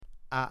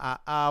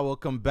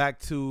Welcome back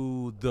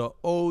to the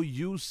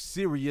OU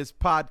Serious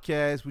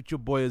Podcast with your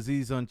boy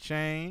Aziz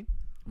Unchained.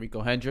 Rico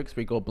Hendricks,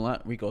 Rico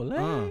Blunt, Rico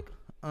Leg.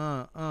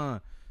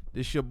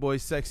 This your boy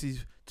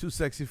too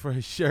sexy for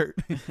his shirt.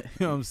 You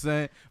know what I'm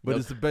saying? But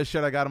it's the best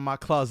shirt I got in my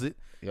closet.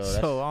 Yo,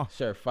 that's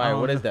shirt fire.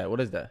 What is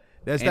that?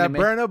 That's Anime? that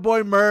Burna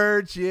Boy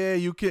merch. Yeah,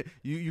 you can't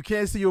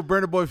see you're a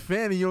Burna Boy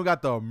fan and you don't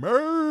got the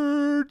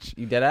merch.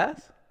 You dead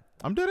ass?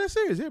 I'm dead ass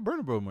serious. Yeah,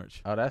 Burna Boy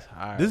merch. Oh, that's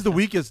hard. This is the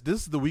weakest.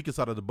 This is the weakest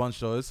out of the bunch,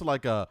 though. It's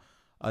like a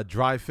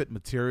dry fit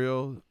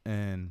material,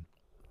 and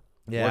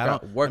yeah,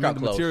 workout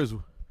the clothes. materials.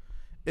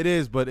 It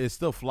is, but it's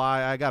still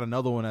fly. I got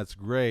another one that's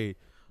gray.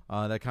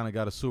 That kind of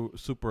got a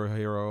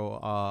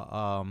superhero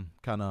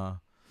kind of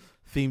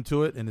theme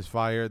to it, and it's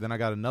fire. Then I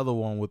got another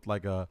one with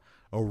like a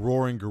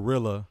roaring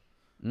gorilla,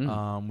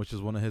 which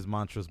is one of his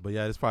mantras. But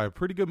yeah, it's probably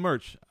pretty good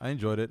merch. I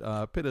enjoyed it.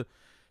 Paid a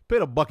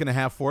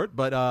 $1.50 for it,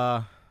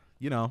 but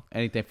you know,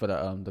 anything for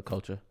the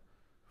culture.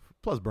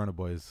 Plus, Burna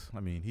Boy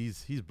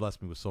he's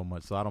blessed me with so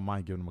much, so I don't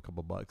mind giving him a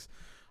couple bucks.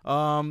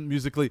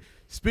 Musically,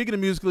 speaking of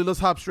musically, let's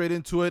hop straight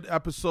into it.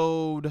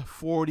 Episode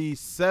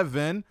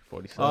 47.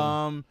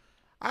 47.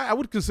 I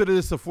would consider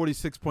this a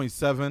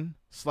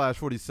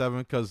 46.7/47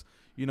 because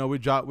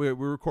we're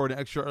recording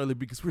extra early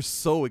because we're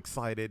so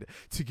excited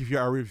to give you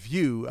our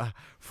review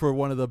for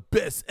one of the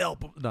best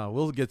albums. No,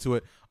 we'll get to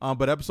it.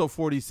 But episode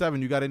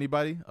 47, you got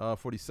anybody?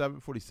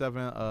 47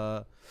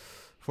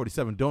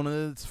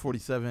 donuts,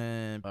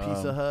 47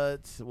 Pizza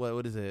Huts.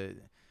 What is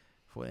it?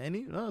 For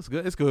any? No, it's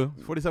good. It's good.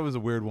 47 is a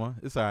weird one.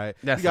 It's all right.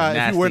 That's if you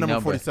wear number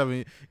number.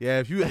 47, yeah.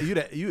 If you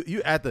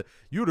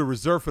the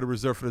reserve for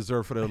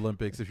the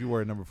Olympics. If you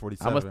wear number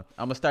 47, I'm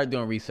gonna start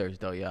doing research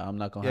though. Yeah, I'm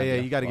not gonna. Yeah.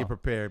 You got to get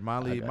prepared. My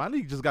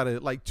league just got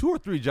like 2 or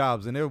 3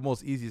 jobs, and they're the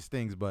most easiest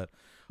things. But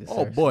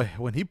boy,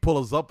 when he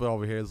pulls up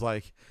over here, it's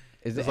like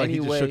is there like any he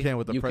just way shook hands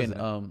with the you president.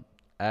 can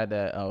add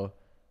that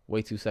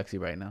way too sexy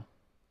right now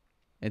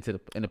in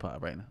the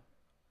pod right now?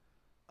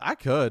 I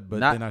could,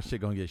 but then our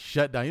shit gonna get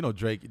shut down. You know,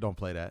 Drake, you don't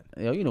play that.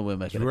 Yo, you know we're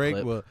making Drake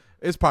a clip.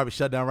 It's probably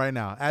shut down right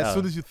now. As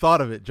soon as you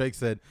thought of it, Drake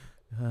said,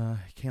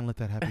 can't let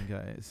that happen,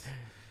 guys.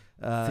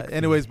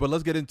 Anyways, but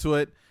let's get into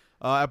it.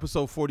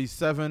 Episode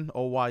 47,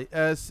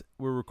 OYS.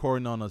 We're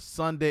recording on a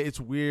Sunday. It's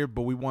weird,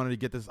 but we wanted to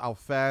get this out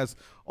fast,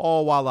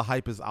 all while the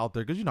hype is out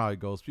there, because you know how it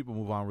goes. People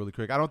move on really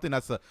quick. I don't think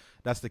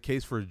that's the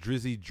case for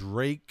Drizzy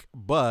Drake,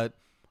 but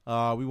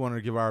we wanted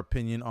to give our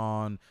opinion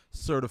on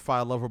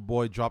Certified Lover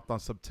Boy, dropped on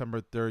September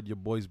 3rd, your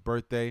boy's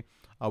birthday.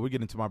 We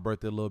get into my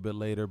birthday a little bit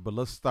later, but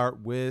let's start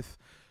with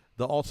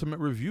the ultimate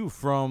review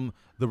from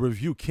the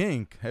Review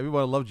King.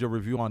 Everybody loved your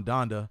review on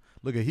Donda.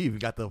 Look at you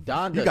got the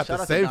Donda. You got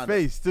the same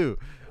face too.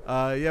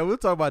 Yeah, we'll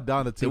talk about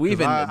Donda too.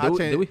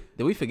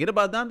 Did we forget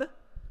about Donda?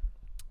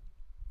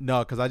 No,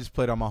 because I just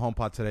played it on my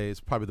HomePod today. It's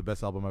probably the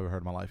best album I've ever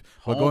heard in my life.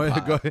 But go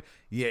ahead.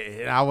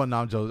 Yeah,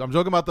 I'm joking. I'm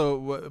joking about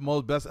the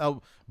most best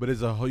album, but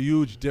it's a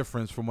huge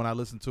difference from when I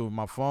listen to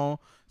my phone,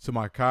 to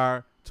my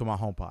car, to my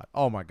HomePod.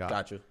 Oh my God.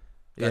 Got you.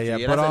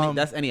 Yeah. But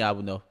that's any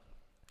album though.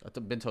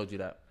 I've been told you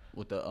that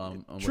with the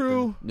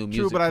true, with the new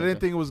music. True, but I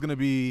didn't think it was gonna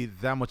be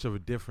that much of a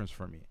difference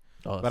for me.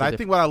 But I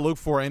think what I look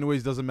for,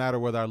 anyways, doesn't matter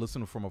whether I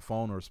listen from a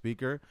phone or a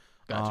speaker.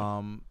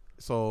 Gotcha.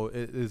 So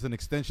it is an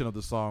extension of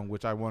the song,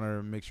 which I want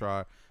to make sure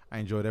I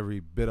enjoyed every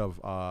bit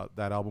of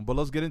that album. But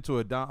let's get into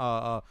it.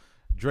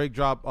 Drake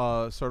dropped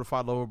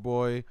Certified Lover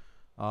Boy.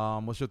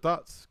 What's your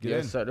thoughts?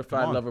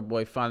 Certified Lover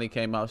Boy finally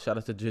came out. Shout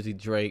out to Drizzy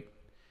Drake.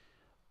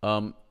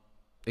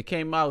 It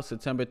came out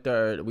September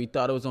 3rd. We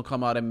thought it was going to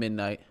come out at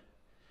midnight.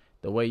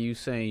 The way you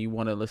saying you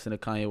want to listen to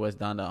Kanye West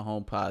down at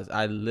HomePods,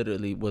 I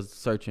literally was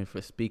searching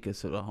for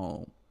speakers to the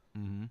home.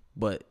 Mm-hmm.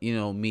 But, you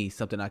know me,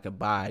 something I could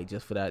buy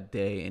just for that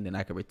day, and then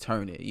I could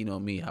return it. You know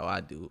me, how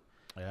I do.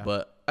 Yeah.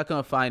 But I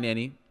couldn't find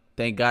any.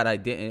 Thank God I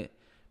didn't,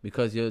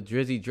 because your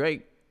Drizzy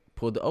Drake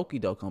pulled the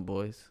okie doke on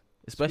boys,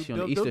 especially on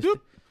the Eastern So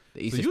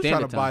Standard you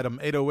trying to Time. buy them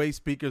 808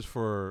 speakers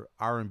for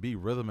R&B,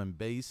 rhythm, and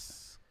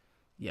bass?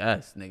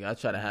 Yes, nigga. I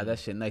try to have that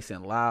shit nice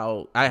and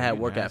loud. I had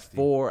work at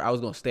 4. I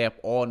was going to stay up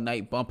all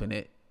night bumping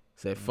it.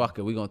 Said, fuck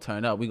it. We going to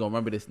turn up. We going to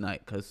remember this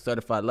night. Because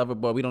Certified Lover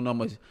Boy, we don't know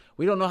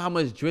how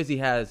much Drizzy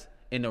has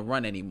in the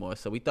run anymore.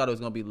 So we thought it was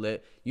going to be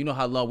lit. You know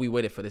how long we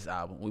waited for this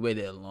album. We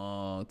waited a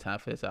long time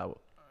for this album.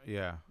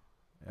 Yeah.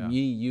 Me,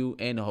 you,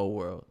 and the whole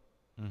world.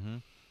 Mm-hmm.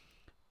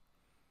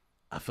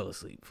 I fell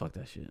asleep. Fuck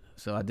that shit.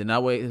 So I did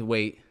not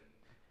wait.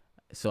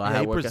 So I he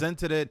had work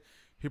presented it.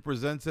 He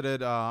presented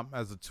it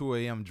as a 2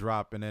 a.m.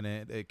 drop, and then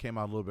it came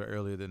out a little bit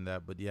earlier than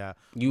that. But yeah,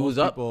 You was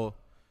up?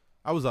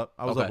 I was up.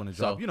 I was Okay, up when it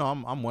so- dropped. You know,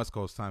 I'm West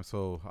Coast time,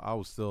 so I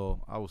was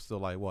still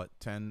like what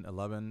 10,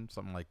 11,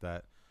 something like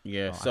that.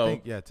 Yeah. I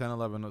think 10,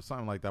 11, or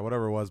something like that,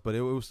 whatever it was. But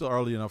it was still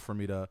early enough for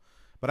me to.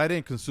 But I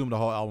didn't consume the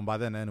whole album by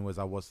then. Anyways,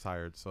 I was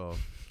tired, so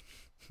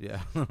yeah.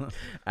 All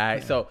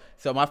right. So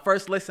my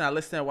first listen, I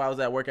listened while I was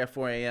at work at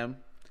 4 a.m.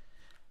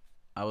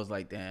 I was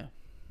like, damn,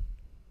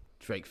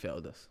 Drake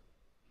failed us.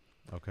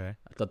 Okay.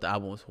 I thought the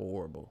album was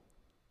horrible.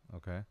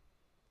 Okay.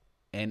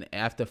 And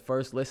after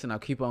first listen, I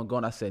keep on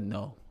going. I said,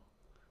 no,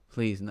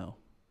 please no.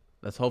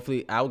 Let's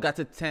hopefully. I got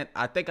to 10.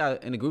 I think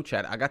in the group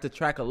chat, I got to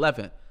track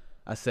 11.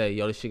 I said,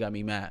 yo, this shit got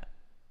me mad.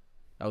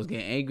 I was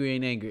getting angrier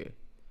and angrier.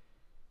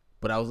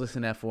 But I was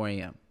listening at 4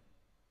 a.m.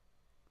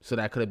 So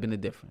that could have been the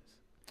difference.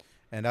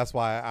 And that's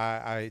why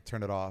I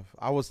turned it off.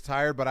 I was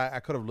tired, but I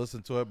could have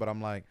listened to it. But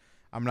I'm like,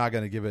 I'm not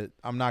gonna give it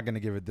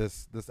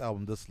this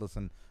album this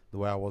listen the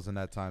way I was in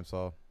that time. So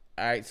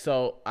all right,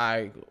 so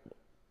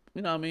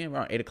you know what I mean,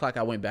 around 8 o'clock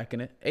I went back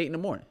in it. 8 in the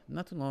morning,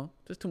 not too long,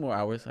 just 2 more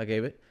hours I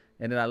gave it,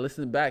 and then I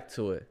listened back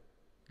to it,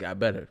 got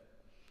better.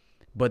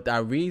 But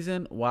the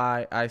reason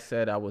why I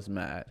said I was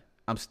mad,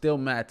 I'm still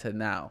mad to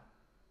now.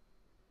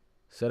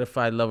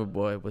 Certified Lover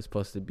Boy was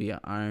supposed to be an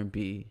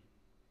R&B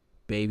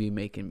baby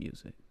making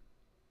music.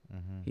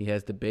 Mm-hmm. He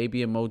has the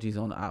baby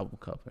emojis on the album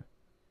cover.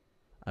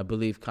 I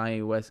believe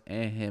Kanye West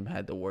and him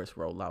had the worst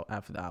rollout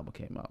after the album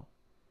came out.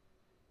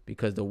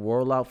 Because the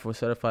rollout for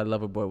Certified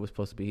Lover Boy was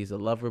supposed to be he's a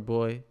lover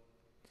boy.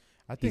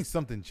 I think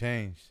something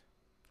changed.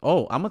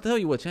 Oh, I'm going to tell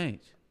you what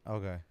changed.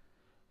 Okay.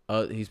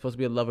 He's supposed to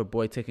be a lover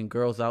boy taking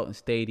girls out in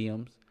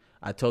stadiums.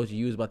 I told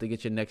you was about to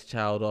get your next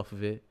child off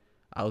of it.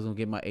 I was going to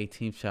get my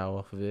 18th child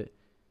off of it.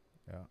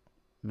 Yeah.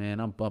 Man,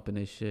 I'm bumping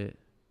this shit.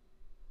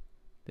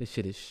 This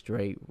shit is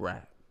straight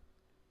rap.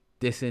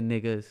 Dissing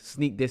niggas,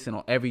 sneak dissing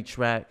on every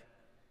track.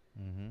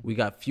 Mm-hmm. We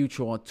got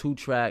Future on 2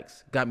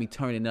 tracks, got me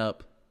turning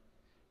up.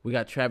 We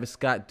got Travis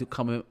Scott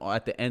coming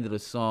at the end of the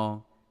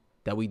song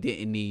that we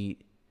didn't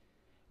need.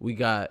 We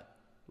got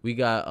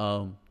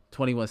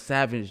 21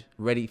 Savage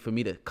ready for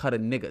me to cut a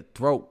nigga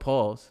throat,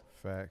 pause.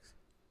 Facts.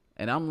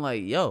 And I'm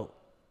like, yo,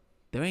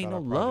 there ain't no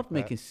love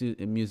making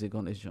music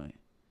on this joint.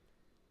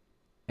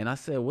 And I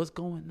said, what's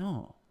going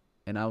on?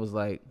 And I was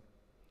like,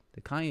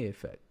 the Kanye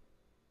effect.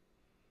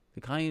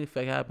 The Kanye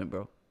effect happened,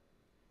 bro.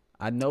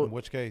 I know. In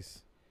which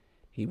case?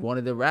 He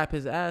wanted to rap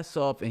his ass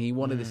off, and he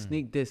wanted to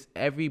sneak diss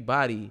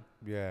everybody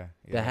that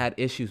had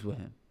issues with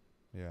him.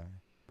 Yeah.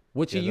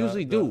 Which he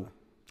usually do.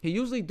 He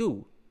usually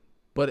do.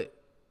 But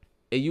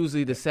it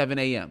usually the 7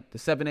 a.m. The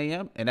 7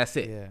 a.m. and that's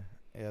it. Yeah.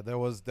 Yeah. There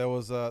was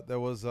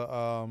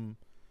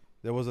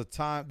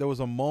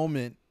a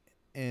moment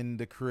in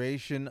the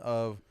creation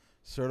of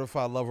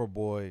Certified Lover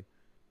Boy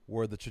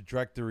where the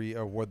trajectory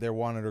of where they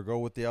wanted to go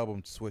with the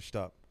album switched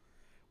up.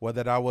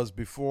 Whether that was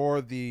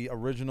before the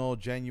original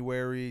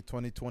January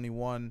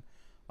 2021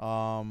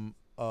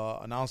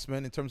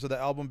 announcement in terms of the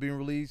album being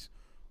released,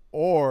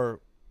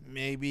 or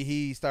maybe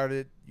you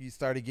started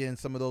getting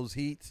some of those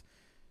heats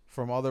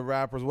from other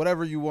rappers,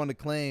 whatever you want to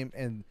claim,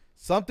 and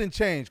something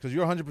changed, because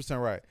you're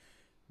 100% right.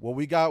 What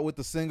we got with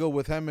the single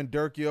with him and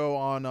Durkio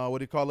on, what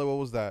do you call it? What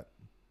was that?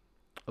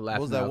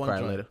 Laugh Now,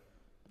 Cry Later.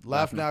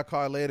 Laugh Now,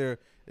 Cry Later.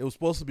 It was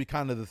supposed to be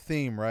kind of the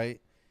theme,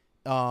 right?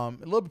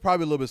 Probably a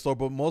little bit slow,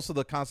 but most of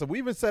the concept, we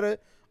even said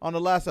it on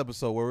the last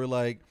episode where we're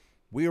like,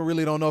 we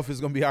really don't know if it's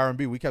going to be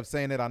R&B. We kept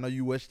saying it. I know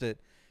you wished it.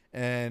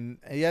 And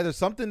yeah, there's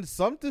something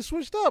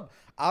switched up.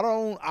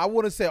 I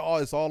wouldn't say,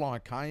 it's all on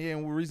Kanye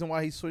and the reason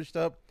why he switched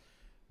up.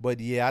 But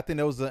yeah, I think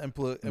there was an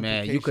implication.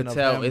 Man, you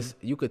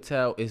could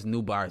tell it's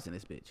new bars in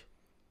this bitch.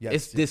 Yes,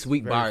 it's this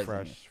week bars.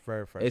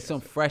 Very fresh. It's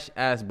some fresh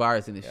ass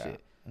bars in this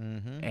shit.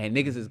 Mm-hmm. And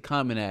niggas is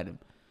coming at him.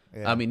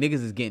 Yeah. I mean,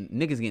 niggas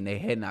getting their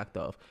head knocked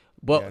off.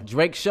 But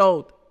Drake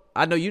showed,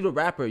 I know you the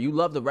rapper. You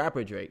love the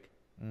rapper, Drake.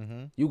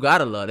 Mm-hmm. You got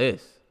to love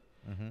this.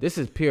 Mm-hmm. This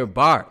is pure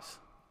bars.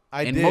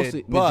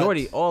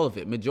 Majority all of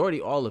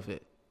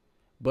it.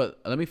 But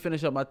let me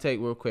finish up my take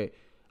real quick.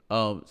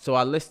 So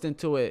I listened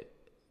to it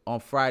on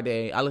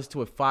Friday. I listened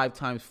to it 5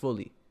 times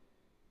fully.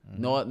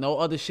 Mm-hmm. No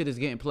other shit is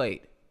getting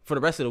played for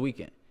the rest of the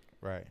weekend.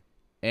 Right.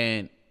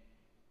 And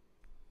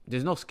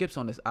there's no skips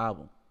on this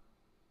album.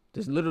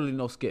 There's literally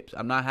no skips.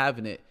 I'm not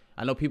having it.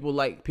 I know people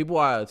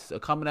are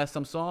coming at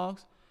some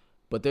songs,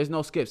 but there's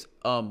no skips.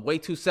 Way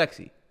Too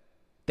Sexy.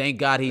 Thank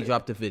God he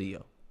dropped the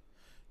video.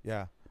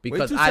 Yeah.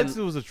 Because Way Too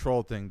Sexy was a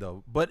troll thing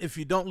though. But if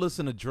you don't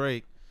listen to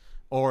Drake,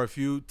 or if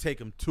you take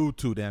him too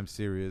damn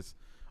serious,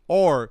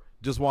 or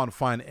just want to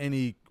find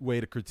any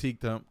way to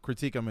critique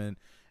him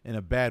in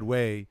a bad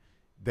way,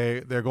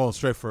 they're going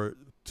straight for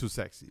Too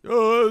Sexy.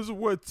 Oh, this is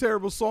a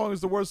terrible song.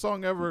 It's the worst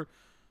song ever.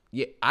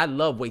 Yeah, I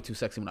love Way Too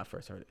Sexy when I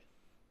first heard it.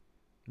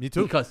 Me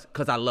too. Because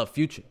I love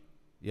Future.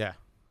 Yeah.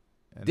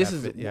 And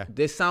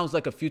this sounds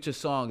like a Future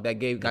song that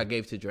got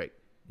gave to Drake.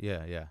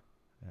 Yeah.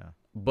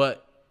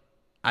 But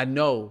I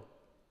know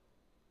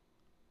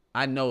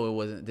it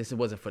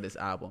wasn't for this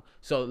album.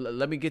 So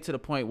let me get to the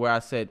point where I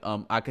said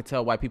I could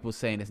tell why people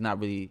saying it's not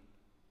really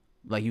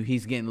like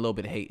he's getting a little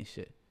bit of hate and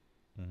shit.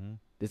 Mm-hmm.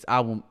 This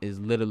album is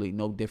literally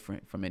no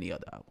different from any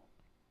other album.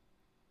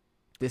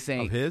 This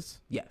ain't of his?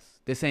 Yes.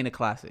 This ain't a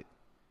classic.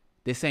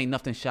 This ain't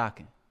nothing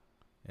shocking.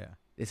 Yeah.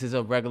 This is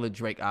a regular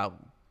Drake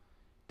album.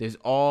 There's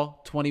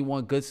all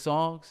 21 good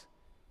songs,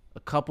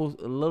 a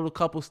little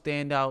couple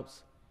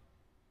standouts,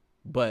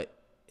 but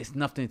it's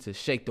nothing to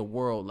shake the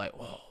world like,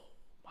 oh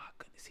my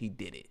goodness, he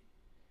did it.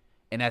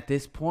 And at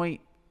this point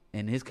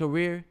in his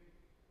career,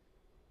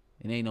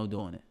 it ain't no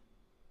doing it.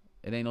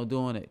 It ain't no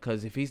doing it.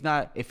 Because if he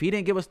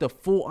didn't give us the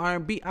full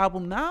R&B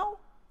album now,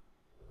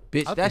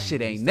 bitch, that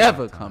shit ain't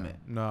never coming.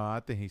 No,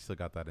 I think he still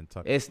got that in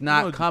touch. It's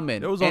not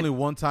coming. There was only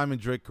one time in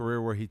Drake's career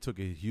where he took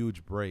a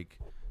huge break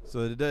So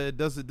it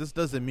doesn't. This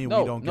doesn't mean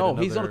No, we don't. Get no,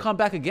 he's another- gonna come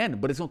back again,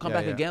 but it's gonna come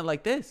back again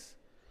like this.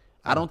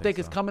 I don't think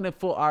it's so. coming in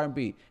full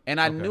R&B.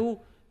 And I knew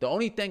the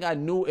only thing I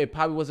knew it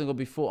probably wasn't gonna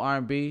be full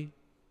R&B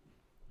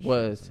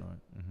was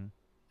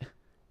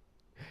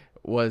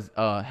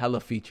hella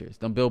features.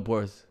 Them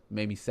billboards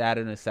made me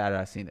sadder and sadder.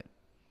 I seen it.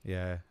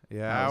 Yeah.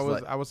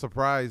 I was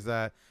surprised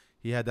that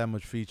he had that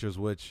much features,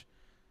 which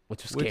was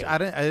scary.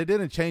 It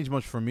didn't change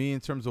much for me in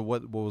terms of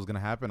what was gonna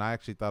happen. I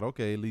actually thought,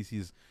 okay, at least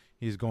he's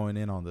going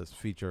in on this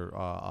feature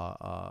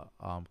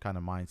kind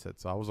of mindset.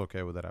 So I was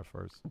okay with it at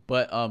first.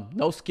 But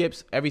no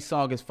skips. Every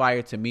song is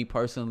fire to me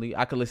personally.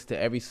 I could listen to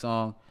every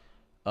song.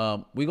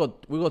 We go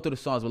through the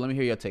songs, but let me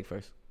hear your take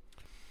first.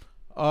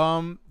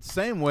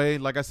 Same way.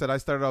 Like I said, I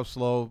started off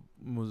slow.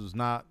 It was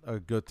not a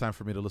good time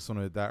for me to listen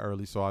to it that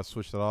early, so I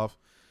switched it off.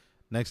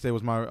 Next day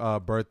was my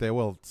birthday.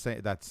 Well,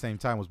 that same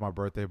time was my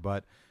birthday,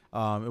 but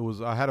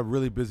I had a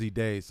really busy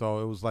day, so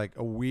it was like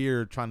a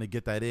weird trying to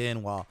get that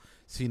in while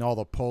seeing all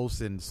the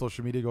posts and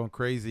social media going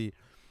crazy.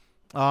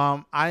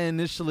 I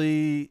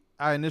initially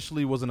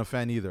wasn't a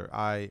fan either.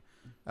 I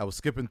was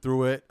skipping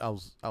through it. I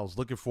was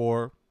looking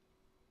for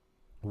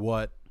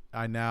what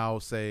I now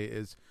say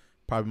is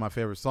probably my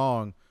favorite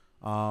song.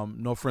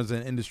 No Friends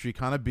in the Industry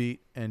kind of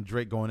beat, and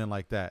Drake going in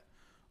like that.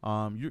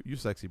 You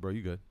sexy, bro.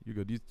 You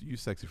good. You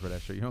sexy for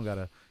that shit. You don't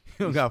gotta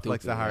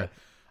flex that hard.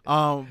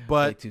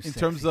 But in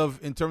terms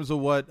of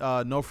what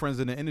No Friends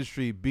in the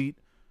Industry beat,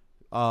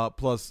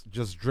 plus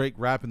just Drake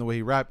rapping the way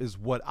he rap is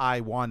what I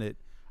wanted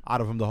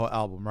out of him the whole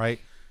album, right?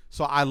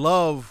 So I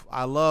love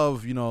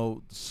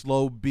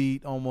slow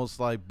beat, almost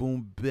like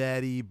boom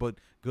batty, but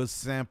good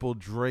sample.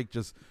 Drake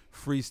just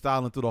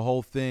freestyling through the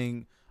whole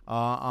thing.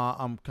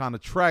 I'm kind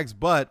of tracks,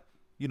 but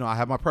I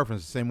have my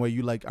preference. The same way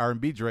you like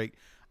R&B Drake,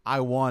 I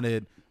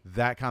wanted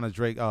that kind of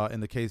Drake. In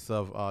the case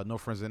of No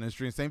Friends in the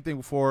Industry, and same thing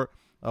before.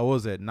 What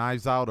was it?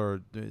 Knives Out or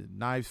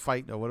Knives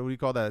Fight? Or what do we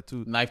call that?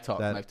 Too? Knife Talk.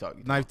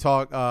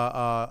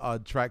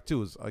 Track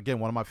 2 is again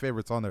one of my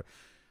favorites on there.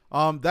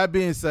 That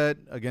being said,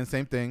 again,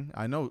 same thing.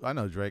 I know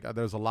Drake.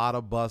 There's a lot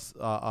of what's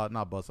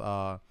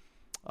the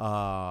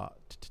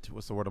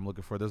word I'm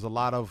looking for? There's a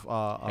lot of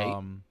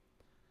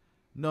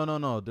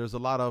No. There's a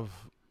lot of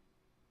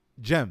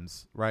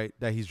gems, right,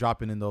 that he's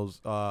dropping in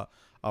those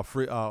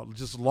free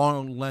just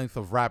long length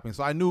of rapping.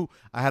 So I knew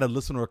I had to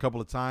listen to it a couple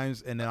of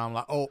times, and then I'm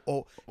like,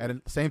 and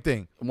then same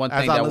thing. One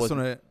thing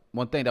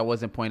that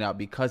wasn't pointed out,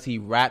 because he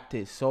rapped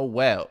it so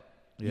well,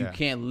 you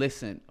can't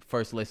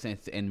first listen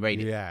and rate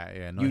it.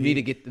 Yeah. No, you need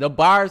to get the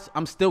bars.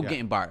 I'm still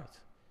getting bars.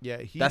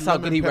 Yeah, that's how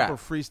good he rap.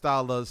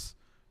 Freestyled us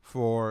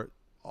for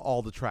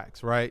all the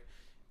tracks, right?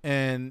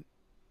 And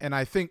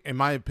I think, in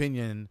my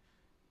opinion,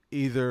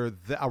 either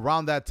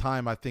around that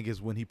time, I think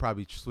is when he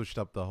probably switched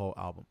up the whole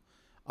album.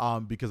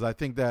 Because I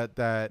think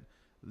that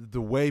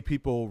the way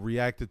people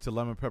reacted to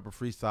Lemon Pepper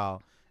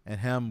Freestyle and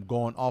him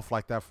going off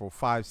like that for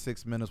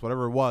 5-6 minutes,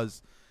 whatever it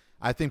was,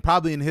 I think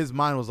probably in his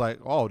mind was like,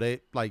 oh,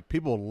 they like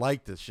people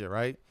like this shit,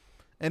 right?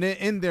 And then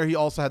in there, he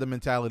also had the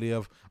mentality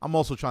of, I'm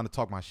also trying to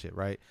talk my shit,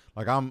 right?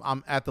 Like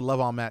I'm at the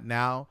level I'm at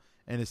now,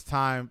 and it's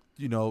time,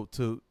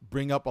 to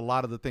bring up a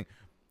lot of the things.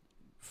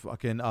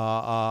 Fucking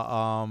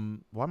why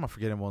am I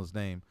forgetting one's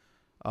name?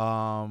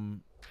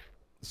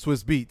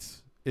 Swiss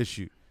Beats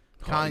issue.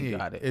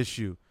 Kanye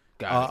issue.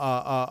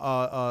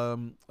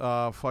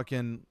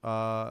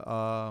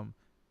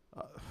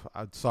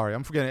 Sorry,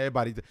 I'm forgetting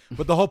everybody.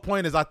 But the whole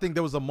point is, I think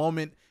there was a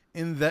moment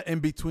in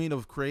between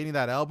of creating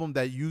that album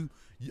that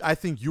I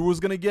think you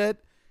was gonna get,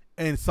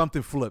 and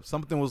something flipped.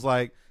 Something was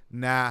like,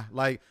 nah,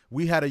 like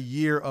we had a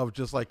year of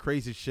just like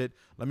crazy shit.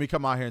 Let me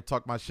come out here and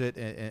talk my shit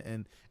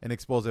and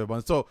expose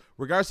everyone. So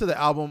regards to the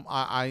album,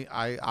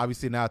 I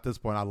obviously now at this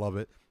point I love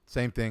it.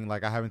 Same thing.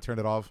 Like I haven't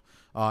turned it off.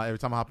 Every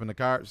time I hop in the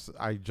car,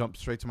 I jump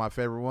straight to my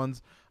favorite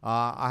ones.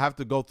 I have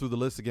to go through the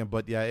list again,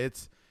 but yeah,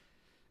 it's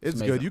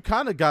good. You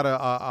kind of got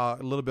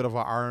a little bit of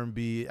an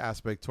R&B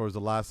aspect towards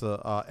the last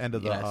end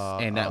of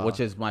the which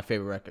is my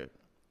favorite record.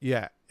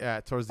 Yeah,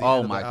 towards the end.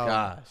 Oh my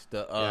gosh,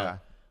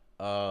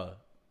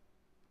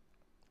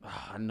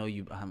 I know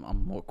you.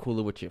 I'm more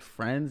cooler with your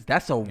friends.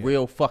 That's a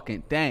real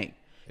fucking thing.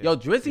 Yeah. Yo,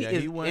 Drizzy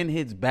is in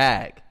his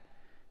bag.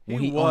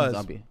 He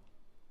was.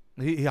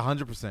 He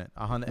 100%.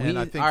 And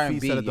I think R&B,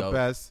 he said it the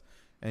best.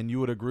 And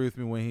you would agree with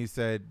me when he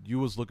said you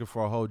was looking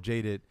for a whole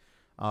jaded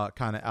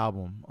kind of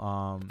album.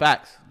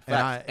 Facts.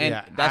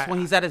 And that's when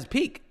he's at his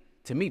peak,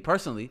 to me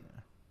personally.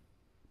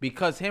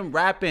 Because him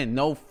rapping,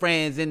 no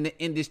friends in the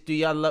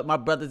industry, I love my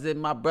brothers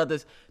and my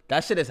brothers.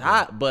 That shit is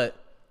hot, but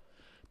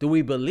do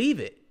we believe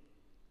it?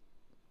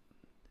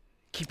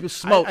 Keep your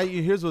smoke.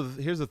 Here's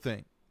the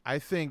thing. I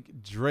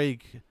think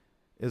Drake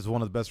is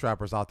one of the best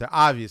rappers out there,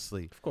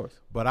 obviously. Of course.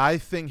 But I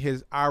think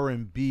his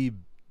R&B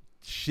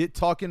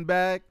shit-talking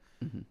bag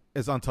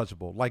is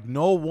untouchable. Like,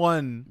 no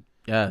one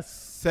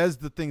says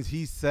the things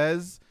he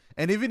says.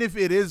 And even if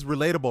it is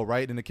relatable,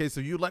 right? In the case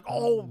of you, like,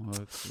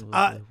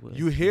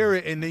 you hear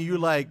it, and then you're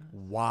like,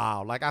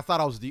 wow. Like, I thought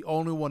I was the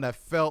only one that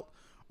felt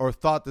or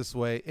thought this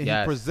way. And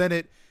he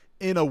presented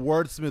in a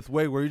wordsmith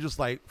way where you're just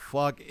like,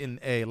 fucking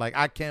A. Like,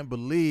 I can't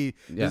believe.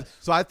 Yes.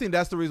 So I think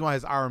that's the reason why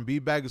his R&B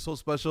bag is so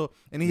special.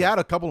 And he had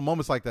a couple of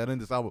moments like that in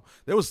this album.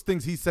 There was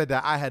things he said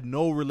that I had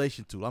no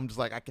relation to. I'm just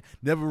like, I can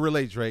never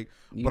relate, Drake.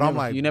 But I'm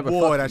like,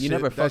 boy, that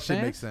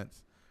shit makes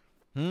sense.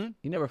 You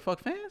never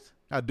fuck fans?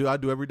 I do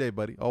every day,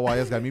 buddy.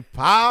 OYS got me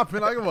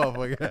popping like a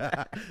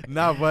motherfucker.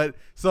 Nah, but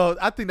so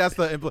I think that's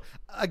the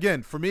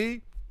again for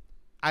me.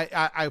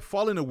 I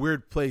fall in a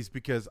weird place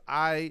because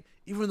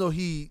even though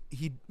he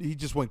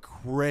just went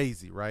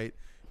crazy, right?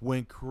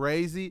 Went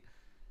crazy.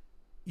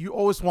 You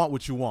always want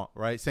what you want,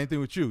 right? Same thing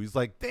with you. He's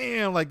like,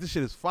 damn, like this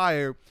shit is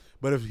fire.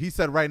 But if he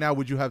said right now,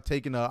 would you have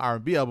taken an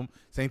R&B album?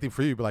 Same thing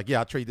for you. But like, yeah,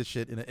 I'll trade this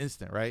shit in an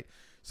instant, right?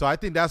 So I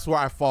think that's where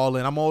I fall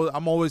in. I'm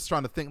always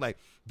trying to think like,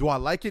 do I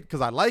like it? Because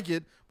I like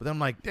it. But then I'm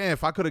like, damn,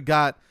 if I could have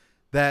got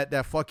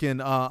that fucking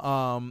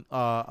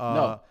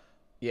no.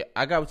 Yeah,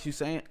 I got what you're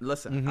saying.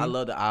 Listen, I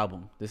love the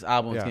album. This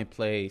album can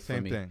play for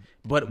me. Same thing.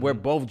 But we're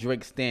both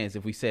Drake stans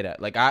if we say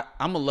that. Like I'm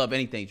gonna love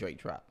anything Drake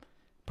drop.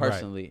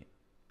 Personally.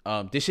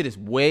 Right. This shit is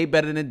way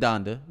better than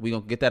Donda. We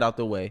gonna get that out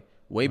the way.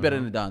 Way better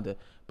than Donda.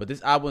 But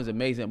this album is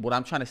amazing. What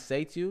I'm trying to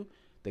say to you,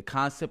 the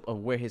concept of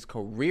where his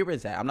career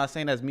is at. I'm not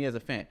saying that's me as a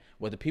fan.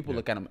 Where the people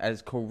look at him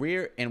as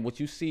career and what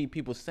you see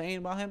people saying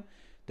about him.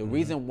 The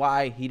reason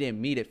why he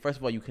didn't meet it. First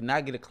of all, you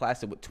cannot get a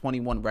classic with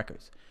 21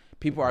 records.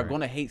 People are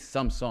gonna hate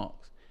some songs.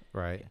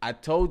 Right. I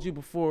told you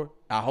before,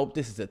 I hope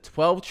this is a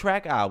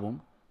 12-track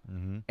album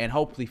and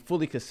hopefully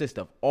fully consist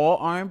of all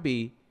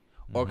R&B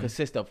or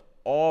consist of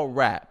all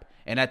rap.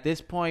 And at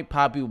this point,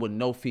 probably with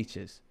no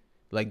features.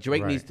 Like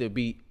Drake needs to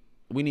be,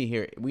 we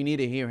need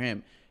to hear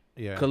him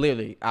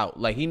clearly out.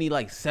 Like he need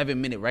like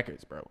 7-minute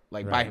records, bro.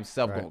 Like by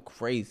himself going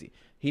crazy.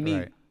 He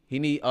need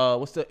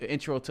what's the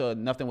intro to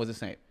Nothing Was the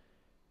Same?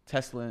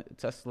 Tesla.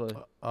 Tussin.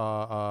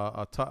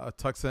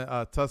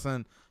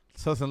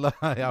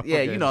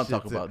 Yeah, you know what I'm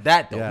talking about.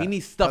 That though, he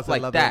needs stuff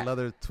like that.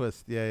 Leather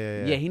twist.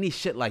 Yeah. Yeah, he needs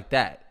shit like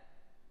that.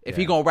 If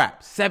he gonna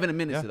rap 7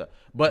 minutes of that,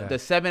 but the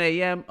 7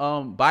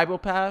 a.m. Bible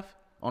Path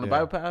on the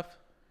Bible Path.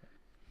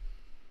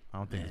 I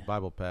don't think it's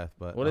Bible Path,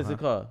 but what is it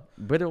called?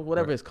 Brittle,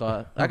 whatever it's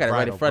called. I got it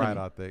right in front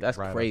of me. That's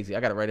crazy. I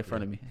got it right in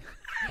front of me.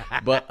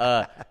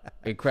 But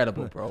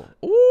incredible, bro.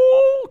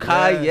 Ooh,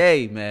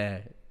 Kanye,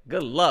 man.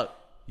 Good luck.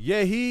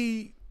 Yeah,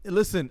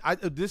 listen,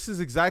 this is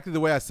exactly the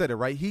way I said it,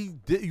 right? He's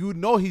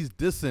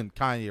dissing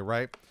Kanye,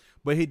 right?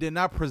 But he did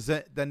not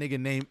present that nigga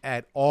name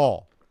at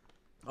all.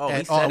 Oh,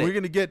 he said it. We're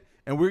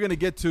gonna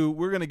get to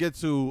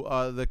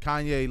the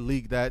Kanye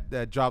leak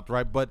that dropped,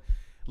 right? But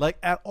like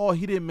at all,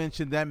 he didn't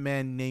mention that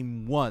man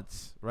name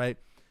once, right?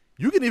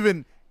 You can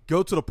even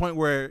go to the point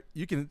where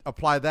you can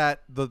apply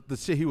that the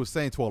shit he was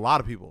saying to a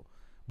lot of people,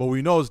 but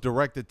we know it's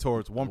directed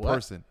towards one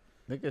person,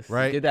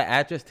 right? Give that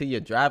address to your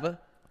driver.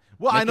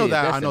 Well, I know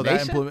that,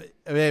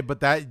 but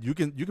that you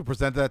can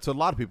present that to a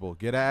lot of people.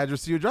 Get an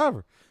address to your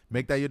driver.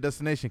 Make that your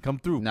destination. Come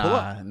through.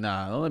 Nah.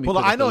 Don't let me pull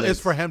up. I know it's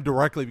for him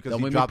directly because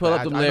he dropped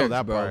that. I know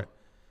that part.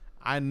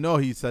 I know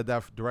he said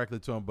that directly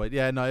to him, but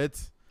yeah, no,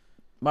 it's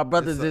my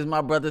brothers is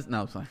my brothers.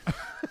 No, I'm sorry.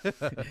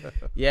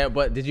 Yeah,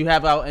 but did you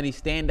have out any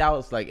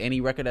standouts? Like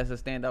any record that's a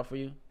standout for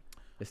you?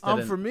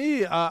 For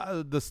me,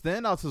 the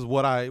standouts is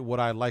what I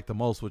like the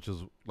most, which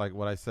is like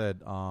what I said.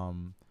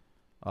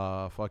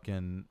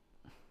 Fucking.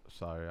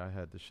 Sorry, I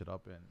had this shit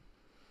up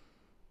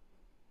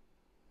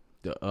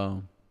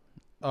in.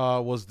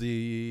 Was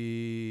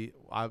the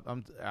I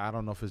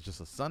don't know if it's just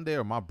a Sunday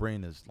or my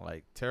brain is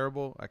like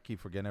terrible. I keep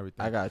forgetting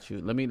everything. I got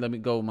you. Let me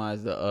go.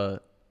 Mine's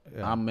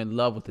I'm in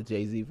love with the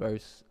Jay-Z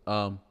verse.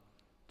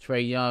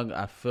 Trey Young,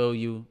 I feel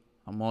you.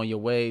 I'm on your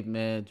wave,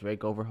 man.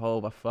 Drake over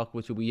Hov. I fuck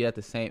with you. We at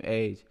the same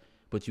age,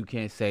 but you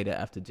can't say that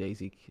after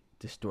Jay-Z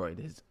destroyed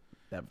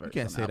that verse. You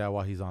can't say that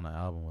while he's on the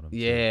album with him.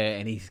 Yeah,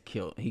 and he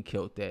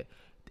killed that.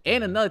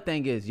 And another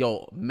thing is,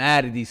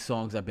 mad at these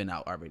songs have been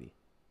out already.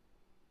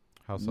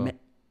 How so?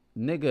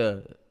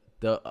 Nigga,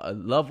 the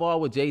Love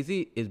All with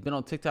Jay-Z has been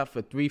on TikTok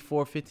for 3,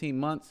 4, 15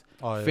 months.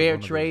 Oh, Fair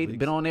Trade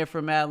been on there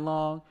for mad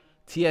long.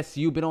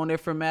 TSU been on there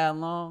for mad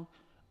long.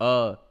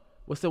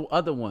 What's the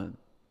other one?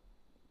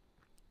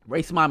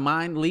 Race My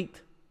Mind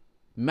leaked.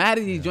 Mad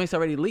at these joints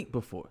already leaked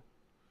before.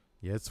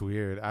 Yeah, it's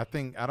weird. I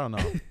don't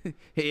know.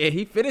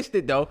 He finished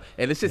it though,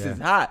 and it's just as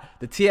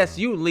hot. The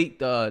TSU leaked.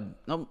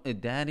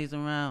 Daddy's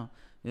around.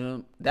 You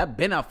know that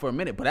been out for a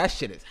minute, but that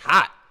shit is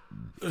hot.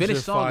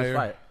 Finished song is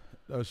fire.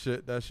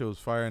 That shit was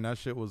fire, and that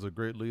shit was a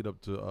great lead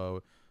up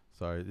to.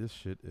 Sorry, this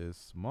shit is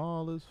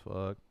small as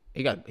fuck.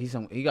 He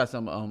got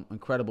some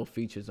incredible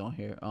features on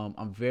here.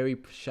 I'm very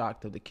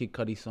shocked of the Kid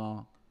Cudi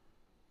song.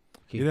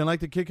 You didn't like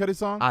the Kid Cudi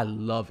song? I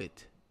love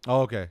it.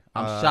 Oh, okay.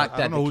 I'm shocked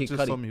that I don't know the who Kid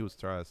just Cudi. told me he was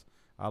trash.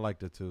 I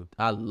liked it too.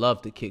 I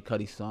love the Kid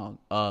Cudi song.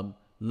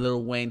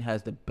 Lil Wayne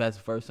has the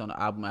best verse on the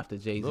album after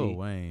Jay-Z.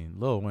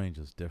 Lil Wayne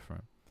just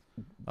different.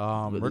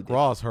 Really Rick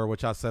Ross heard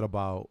what y'all said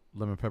about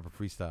Lemon Pepper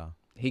Freestyle.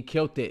 He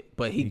killed it,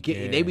 but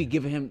they be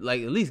giving him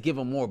like at least give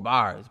him more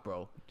bars,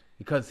 bro.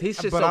 Because his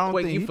shit's but so I don't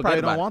quick, think you he forget probably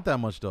about don't it. want that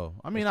much though.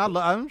 I mean,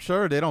 I'm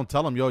sure they don't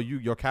tell him, yo,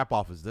 your cap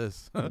off is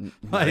this.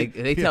 Like,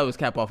 they tell his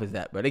cap off is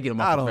that, bro. They get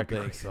him off I the don't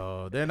record. think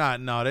so. They're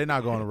not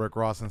going to Rick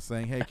Ross and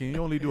saying, hey, can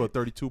you only do a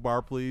 32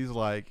 bar, please?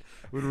 Like,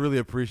 we'd really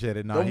appreciate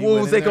it. The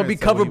wounds they gonna be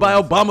covered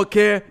by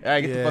Obamacare. All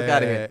right, get the fuck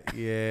out of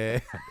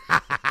here. Yeah.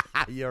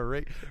 Yo,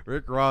 Rick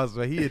Ross,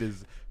 man, he had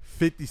his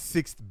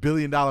 $56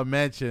 billion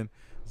mansion.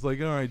 It's like,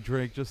 all right,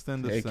 Drake, just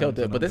send this. He killed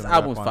it. But this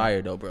album's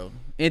fire though, bro.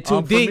 And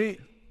too deep.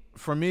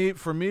 For me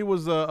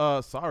was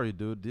sorry,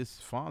 dude. These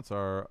fonts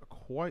are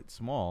quite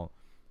small.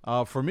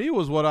 For me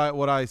was what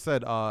I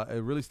said.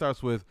 It really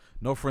starts with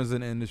No Friends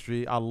in the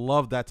Industry. I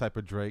love that type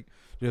of Drake.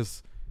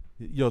 Just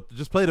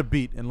play the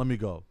beat and let me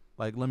go.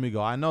 Like, let me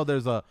go. I know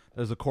there's a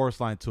chorus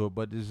line to it,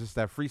 but it's just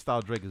that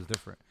freestyle Drake is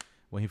different.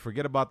 When he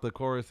forget about the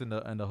chorus and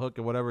the hook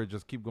and whatever,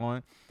 just keep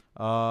going.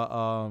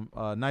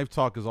 Knife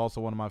Talk is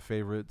also one of my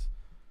favorites.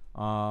 A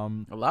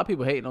lot of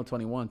people hating on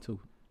 21 too.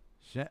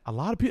 A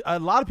lot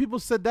of people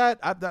said that.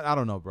 I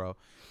don't know, bro.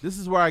 This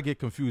is where I get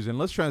confused, and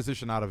let's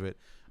transition out of it.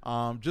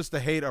 Just the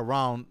hate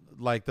around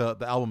like the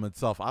album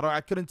itself.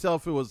 I couldn't tell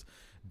if it was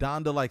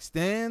down to like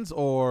stands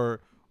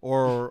or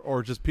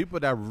just people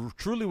that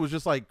truly was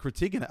just like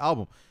critiquing the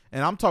album.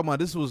 And I'm talking about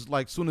this was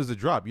like soon as it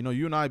dropped. You know,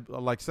 you and I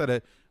like said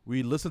it.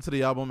 We listened to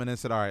the album and then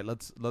said, all right,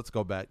 let's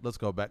go back,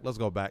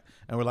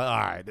 and we're like, all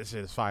right, this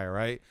shit is fire,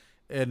 right?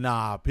 And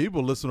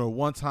people listen to it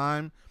one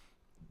time.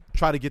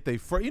 Try to get their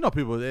first,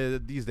 people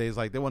these days,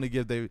 like they want to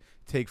give their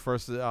take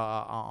first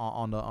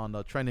on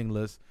the trending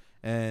list,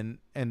 and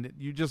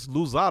you just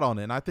lose out on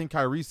it. And I think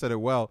Kyrie said it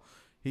well.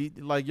 He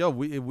like, yo,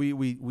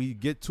 we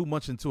get too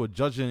much into a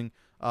judging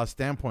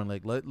standpoint.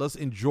 Like let's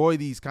enjoy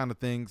these kind of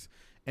things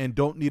and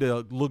don't need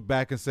to look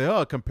back and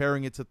say,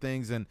 comparing it to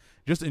things, and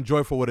just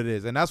enjoy for what it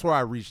is. And that's where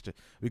I reached it,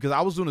 because I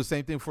was doing the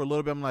same thing for a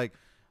little bit. I'm like,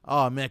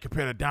 oh man,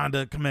 compare to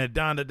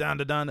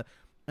Donda.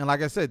 And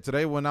like I said,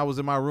 today when I was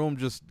in my room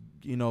just,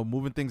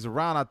 moving things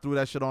around, I threw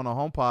that shit on the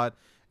HomePod,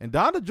 and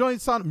Donda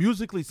joint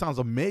musically sounds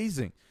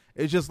amazing.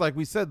 It's just like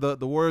we said, the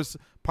worst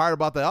part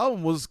about the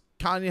album was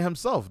Kanye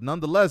himself.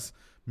 Nonetheless,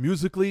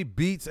 musically,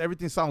 beats,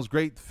 everything sounds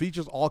great.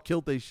 Features all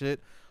killed they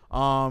shit.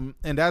 And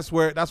that's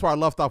where I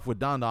left off with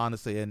Donda,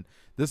 honestly. And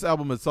this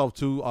album itself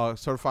too,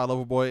 Certified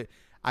Lover Boy,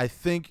 I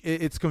think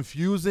it's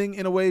confusing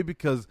in a way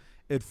because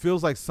it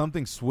feels like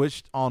something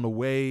switched on the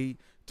way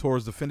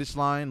towards the finish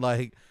line.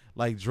 Like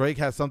Drake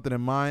had something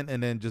in mind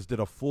and then just did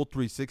a full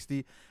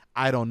 360.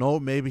 I don't know.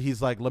 Maybe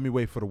he's like, let me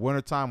wait for the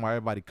wintertime while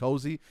everybody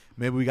cozy.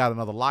 Maybe we got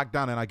another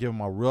lockdown and I give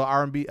him a real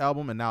R&B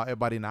album and now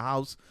everybody in the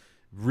house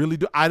really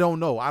do. I don't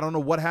know. I don't know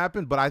what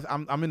happened, but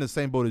I'm in the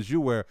same boat as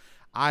you where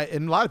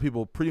and a lot of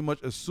people pretty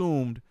much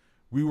assumed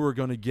we were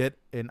going to get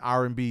an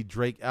R&B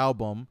Drake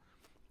album.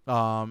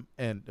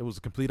 And it was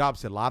a complete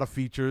opposite. A lot of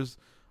features.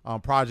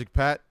 Project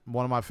Pat,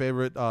 one of my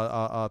favorite,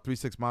 3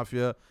 6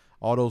 Mafia,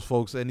 all those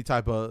folks, any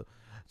type of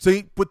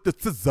see with the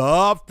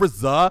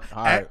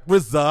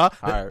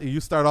Rizza. You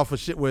start off a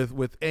shit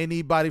with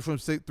anybody from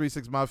 3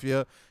 6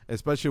 Mafia,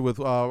 especially with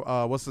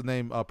what's the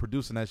name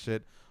producing that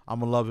shit. I'm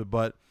gonna love it.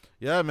 But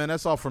yeah, man,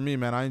 that's all for me,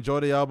 man. I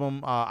enjoy the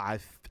album. I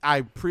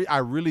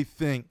really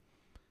think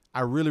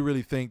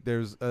there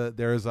is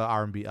an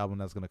R&B album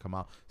that's gonna come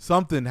out.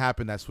 Something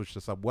happened that switched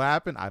us up. What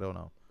happened? I don't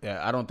know.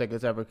 Yeah, I don't think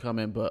it's ever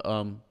coming. But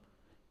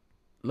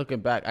looking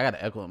back, I got an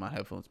echo in my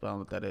headphones, but I don't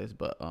know what that is.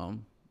 But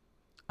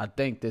I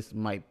think this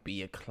might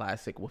be a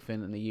classic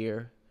within the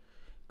year.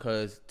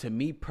 Because to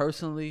me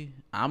personally,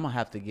 I'm going to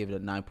have to give it a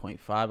 9.5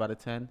 out of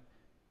 10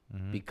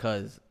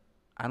 because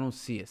I don't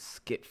see a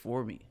skip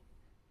for me.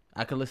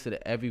 I can listen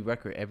to every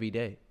record every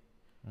day.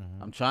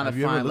 I'm trying to find. Have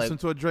you ever listened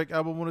to a Drake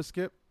album with a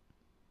skip?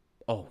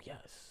 Oh,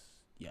 yes.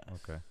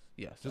 Okay.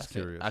 Yes. Just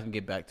curious. I can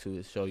get back to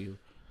it, show you.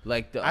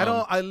 Like the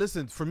I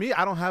listen. For me,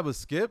 I don't have a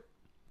skip.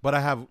 But I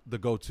have the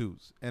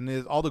go-tos,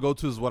 and all the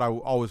go-tos is what I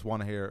always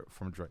want to hear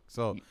from Drake.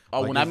 So,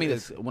 when I mean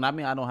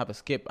I don't have a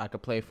skip, I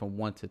could play from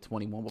 1 to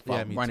 21 before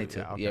I run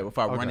into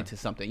run into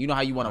something. You know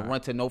how you want to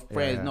run to no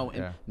friends, Now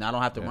I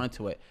don't have to run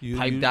to it.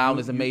 Pipe Down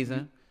is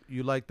amazing.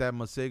 You like that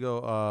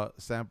Masego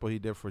sample he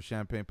did for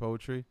Champagne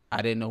Poetry?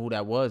 I didn't know who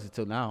that was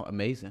until now.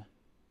 Amazing.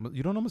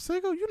 You don't know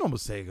Masego? You know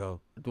Masego.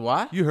 Do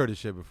I? You heard his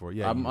shit before.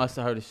 Yeah, I must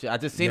have heard his shit. I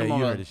just seen him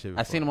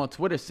I seen him on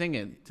Twitter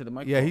singing to the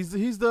microphone. Yeah,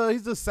 he's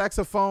the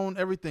saxophone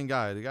everything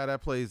guy. The guy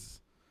that plays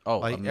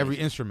every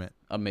instrument.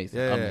 Amazing.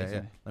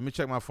 Yeah. Let me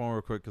check my phone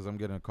real quick because I'm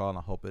getting a call and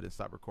I hope it didn't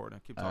stop recording.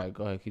 Keep talking. All right,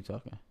 go ahead. Keep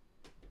talking.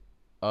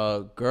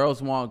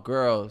 Girls Want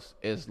Girls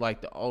is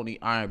like the only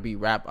R&B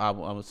rap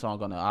album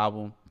song on the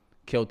album.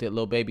 Killed it.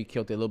 Lil Baby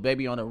killed it. Lil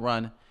Baby on the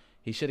run.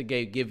 He should have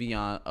gave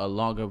Giveon a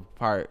longer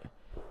part,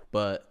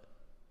 but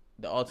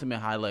the ultimate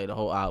highlight of the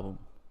whole album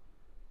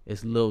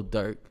is Lil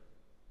Durk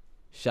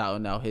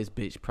shouting out his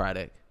bitch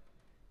product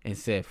and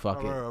said,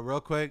 fuck it.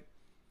 Real quick.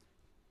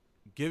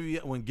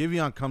 When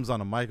Giveon comes on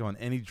a mic on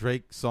any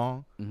Drake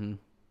song.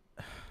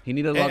 He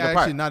needed a longer part.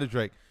 Actually, not a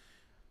Drake.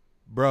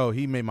 Bro,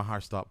 he made my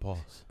heart stop.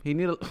 Pause.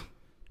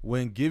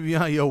 When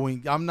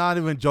Giveon, I'm not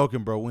even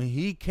joking, bro. When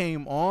he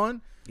came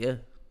on. Yeah.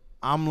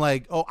 I'm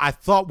like, oh, I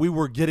thought we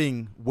were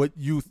getting what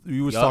you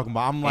was talking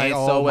about. I'm like, and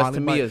oh, so was Molly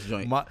Tamia's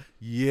joint.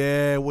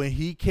 Yeah, when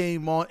he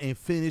came on and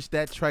finished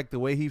that track the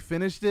way he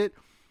finished it,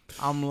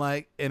 I'm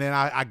like, and then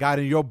I got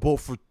in your boat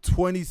for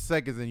 20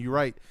 seconds, and you're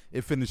right,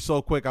 it finished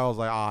so quick. I was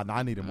like, no,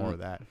 I needed more of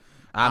that.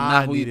 I'm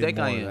not who you think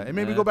I am. It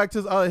made me go back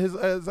to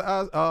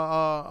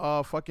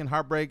his fucking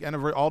Heartbreak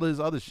Anniversary, all his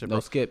other shit. No bro.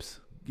 skips.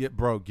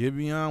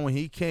 Giveon, when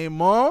he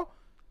came on,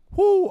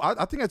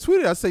 I think I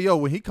tweeted. I said, yo,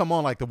 when he come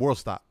on, like the world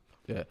stopped.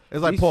 Yeah,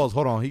 it's like, pause,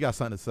 hold on, he got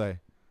something to say.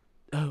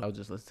 I was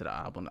just listening to the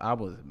album. The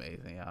album was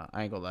amazing, y'all.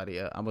 I ain't gonna lie to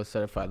you. I'm a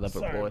certified lover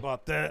boy. Sorry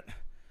about that.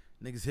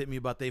 Niggas hit me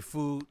about their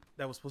food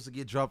that was supposed to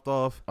get dropped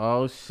off.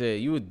 Oh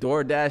shit, you a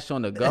DoorDash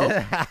on the go?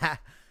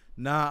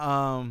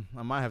 Nah,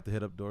 I might have to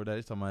hit up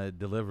DoorDash. Talking about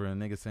delivering.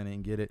 Niggas saying they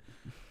didn't get it.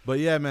 But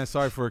yeah, man,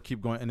 sorry for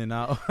keep going in and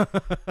out.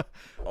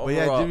 But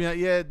yeah,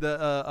 Jimmy,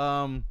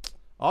 the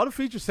all the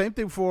features, same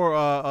thing for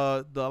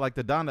the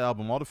Donda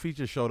album. All the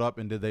features showed up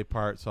and did their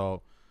part.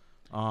 So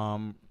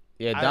Donda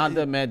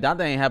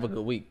ain't have a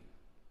good week.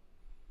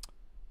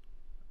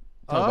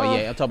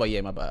 I'm talking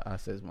about my bad. I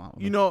said his mom.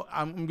 You know,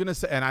 I'm gonna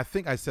say, and I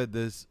think I said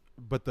this,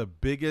 but the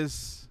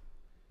biggest,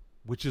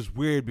 which is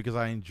weird because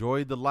I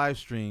enjoyed the live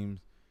streams,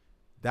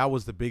 that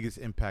was the biggest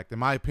impact, in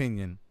my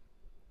opinion,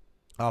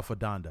 for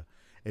Donda.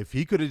 If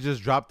he could have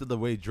just dropped it the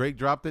way Drake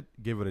dropped it,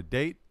 give it a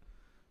date,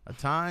 a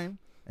time,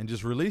 and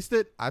just released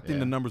it, I think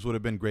the numbers would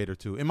have been greater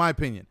too, in my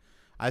opinion.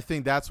 I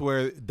think that's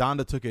where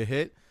Donda took a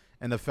hit,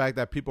 and the fact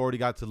that people already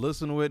got to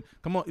listen to it.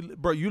 Come on,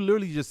 bro, you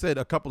literally just said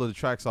a couple of the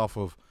tracks off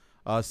of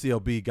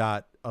CLB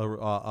got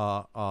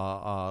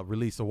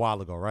released a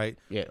while ago, right?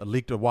 Yeah.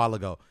 Leaked a while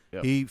ago.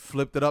 Yep. He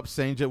flipped it up,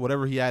 changed it,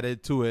 whatever he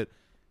added to it.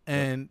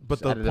 And but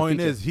the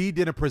point is, he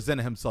didn't present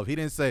himself. He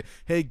didn't say,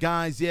 "Hey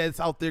guys, yeah, it's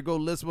out there. Go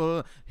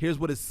listen. Here's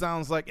what it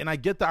sounds like." And I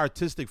get the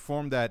artistic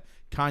form that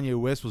Kanye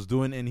West was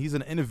doing, and he's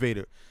an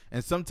innovator.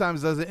 And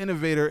sometimes, as an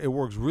innovator, it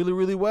works really,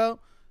 really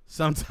well.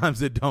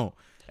 Sometimes it don't.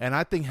 And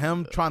I think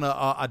him trying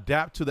to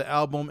adapt to the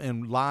album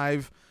and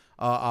live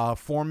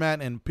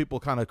format, and people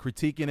kind of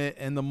critiquing it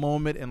in the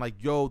moment, and like,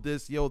 yo,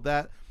 this, yo,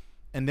 that,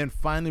 and then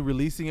finally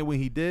releasing it when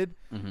he did,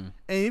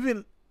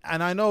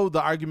 and I know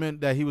the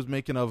argument that he was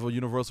making of a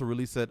universal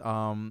release it,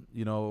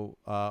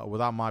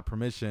 without my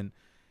permission.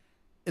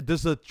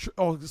 There's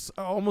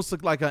almost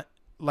look like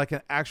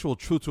an actual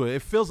truth to it.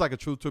 It feels like a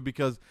truth to it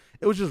because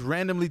it was just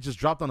randomly just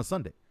dropped on a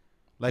Sunday.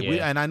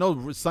 And I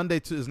know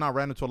Sunday is not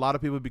random to a lot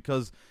of people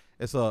because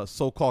it's a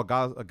so-called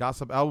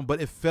gossip album,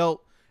 but it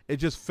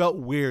just felt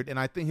weird. And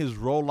I think his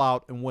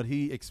rollout and what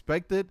he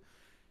expected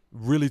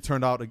really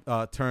turned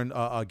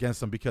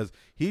against him, because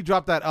he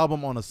dropped that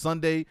album on a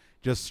Sunday,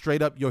 just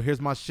straight up, yo, here's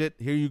my shit,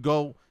 here you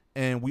go,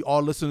 and we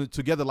all listened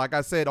together. Like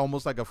I said,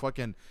 almost like a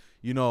fucking,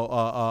 Game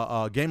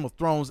of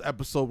Thrones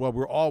episode where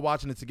we're all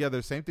watching it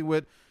together. Same thing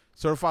with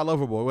Certified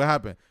Lover Boy. What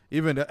happened?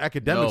 Even the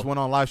academics went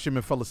on live stream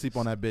and fell asleep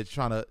on that bitch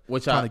trying to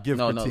give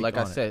critique. Like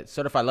I said,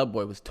 Certified Lover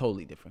Boy was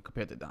totally different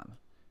compared to Donda.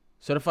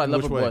 Certified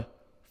Lover Boy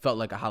felt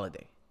like a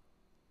holiday.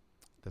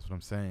 That's what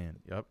I'm saying.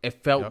 Yep.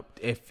 It felt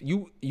if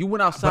you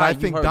went outside. But I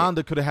think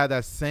Donda could have had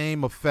that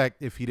same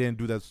effect if he didn't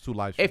do those two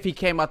live streams. If he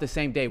came out the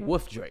same day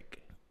with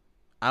Drake,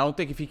 I don't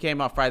think if he came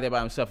out Friday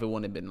by himself, it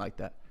wouldn't have been like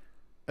that.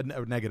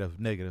 Negative.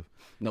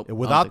 Nope.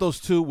 Without those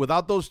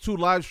two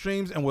live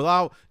streams, and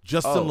without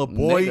Justin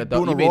LeBoy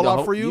doing a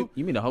rollout for you.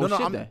 You mean the whole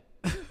shit then?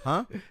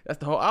 Huh? That's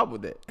the whole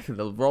album. The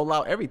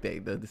rollout,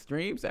 everything, the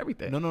streams,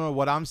 everything. No.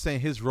 What I'm saying,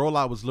 his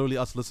rollout was literally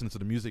us listening to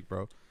the music,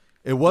 bro.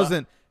 It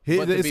wasn't.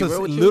 It's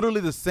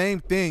literally the same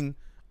thing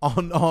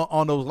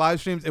on those live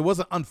streams. It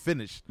wasn't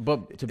unfinished.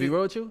 But to be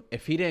real with you,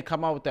 if he didn't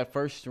come out with that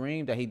first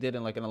stream that he did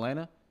in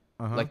Atlanta,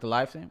 like the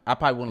live stream, I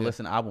probably wouldn't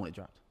listen to the album when it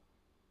dropped.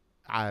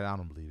 I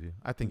don't believe you.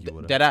 I think you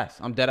would. Dead ass.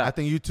 I'm dead ass. I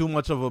think you too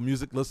much of a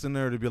music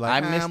listener to be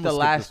like, I missed the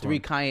last 3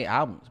 Kanye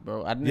albums,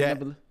 bro.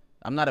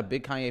 I'm not a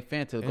big Kanye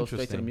fan to go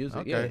straight to the music.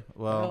 Okay. Yeah.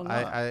 Well,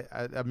 I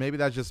maybe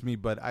that's just me,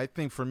 but I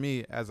think for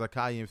me as a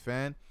Kanye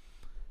fan,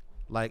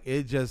 like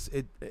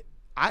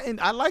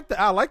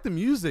I like the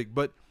music,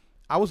 but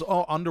I was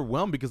all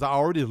underwhelmed because I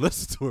already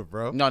listened to it,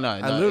 bro. No,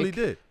 I literally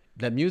did.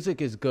 The music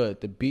is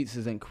good. The beats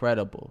is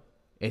incredible.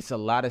 It's a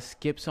lot of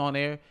skips on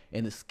there,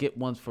 and the skip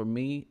ones for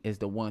me is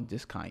the one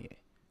just Kanye.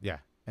 Yeah,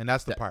 and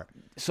that's the part.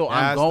 So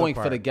I'm going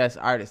for the guest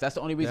artist. That's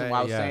the only reason why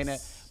I was saying that.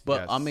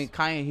 But I mean,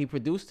 Kanye, he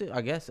produced it.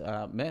 I guess,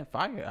 man,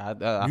 fire.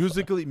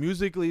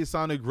 Musically, it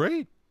sounded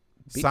great.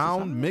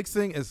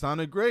 Mixing, it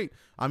sounded great.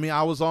 I mean,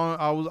 I was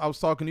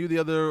talking to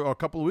you a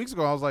couple of weeks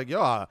ago. I was like,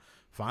 yo, I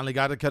finally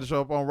got to catch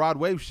up on Rod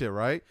Wave shit,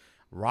 right?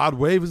 Rod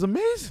Wave is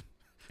amazing.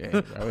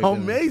 Yeah,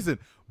 amazing.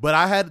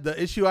 But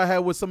the issue I had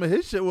with some of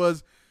his shit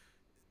was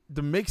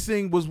the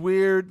mixing was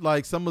weird,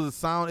 like some of the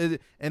sound,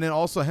 and then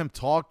also him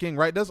talking,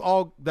 right?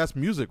 That's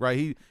music,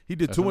 right? He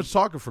did too much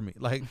talking for me.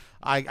 Like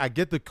I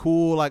get the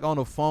cool, like on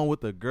the phone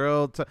with the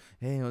girl,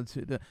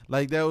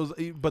 like that was,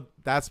 but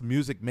that's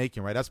music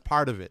making, right? That's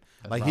part of it.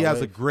 That's like he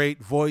has a great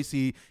voice,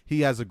 he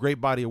has a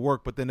great body of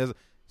work, but then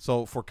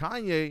so for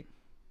Kanye,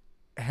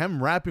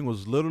 him rapping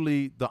was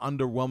literally the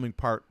underwhelming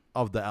part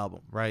of the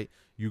album, right?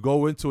 you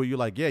go into it, you're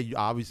like, yeah,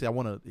 obviously I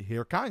want to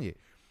hear Kanye.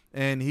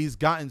 And he's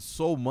gotten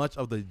so much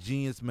of the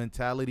genius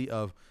mentality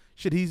of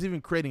shit. He's even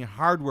creating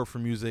hardware for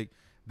music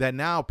that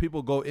now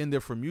people go in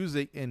there for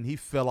music, and he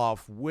fell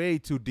off way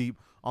too deep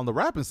on the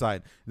rapping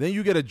side. Then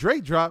you get a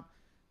Drake drop,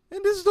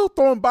 and this is still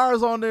throwing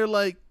bars on there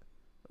like,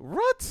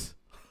 what?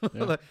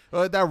 Yeah.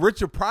 That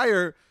Richard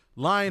Pryor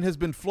line has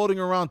been floating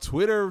around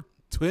Twitter,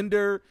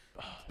 Tinder,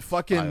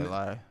 fucking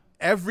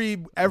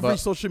every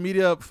social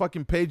media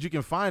fucking page you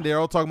can find. They're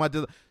all talking about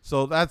this.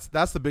 So that's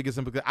the biggest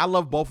impact. I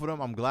love both of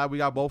them. I'm glad we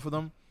got both of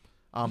them.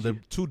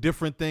 They're two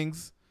different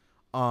things.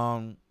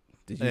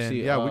 Did you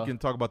see? Yeah, we can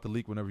talk about the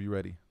leak whenever you're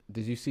ready.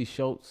 Did you see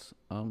Schultz?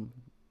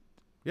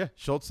 Yeah,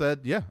 Schultz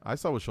said. Yeah, I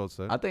saw what Schultz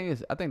said. I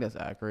think that's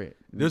accurate.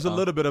 There's a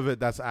little bit of it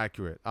that's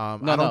accurate. I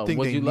don't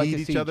think they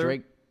need each other.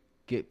 Drake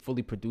get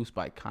fully produced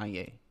by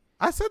Kanye?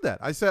 I said that.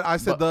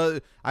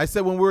 I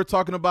said when we were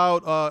talking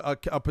about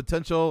a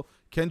potential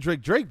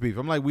Kendrick Drake beef,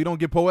 I'm like, we don't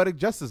get poetic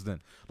justice then.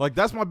 Like,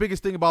 that's my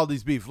biggest thing about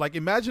these beef. Like,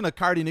 imagine a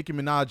Cardi Nicki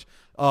Minaj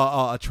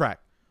a track.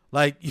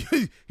 Like,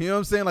 you know what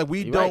I'm saying? Like,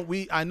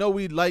 I know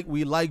we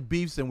like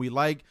beefs and we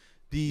like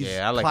these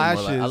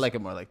clashes. I like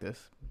it more like this.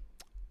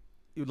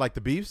 You like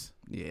the beefs?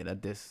 Yeah,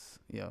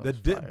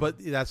 but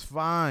that's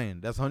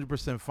fine. That's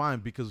 100% fine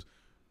because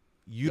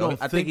you don't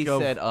think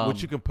of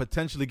what you can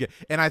potentially get.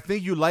 And I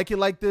think you like it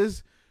like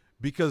this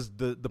because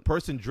the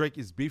person Drake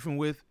is beefing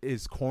with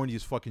is corny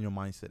as fucking your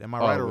mindset. Am I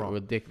right or wrong?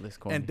 Ridiculous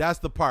corny. And that's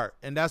the part.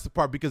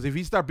 Because if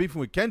he start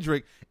beefing with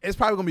Kendrick, it's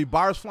probably going to be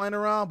bars flying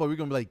around, but we're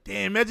going to be like,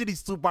 damn, imagine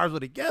these two bars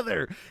were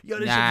together. Yo,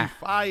 this should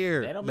be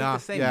fire. They don't make the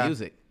same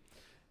music.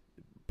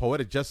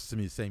 Poetic Justice to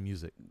me is the same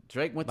music.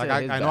 Drake went to his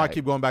bag. I know I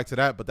keep going back to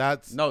that, but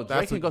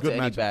Drake can go to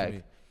any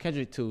bag.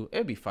 Kendrick too.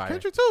 It'd be fire.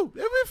 Kendrick too.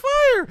 It'd be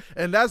fire.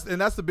 And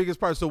that's the biggest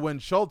part. So when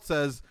Schultz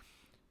says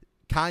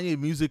Kanye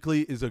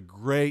musically is a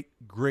great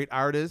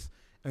artist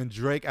and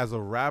Drake as a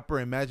rapper,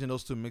 imagine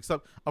those two mixed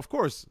up. Of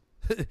course,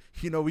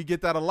 we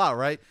get that a lot,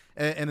 right?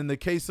 And in the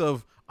case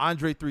of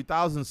Andre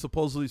 3000,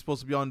 supposedly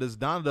supposed to be on this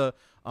Donda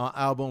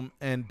album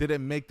and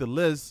didn't make the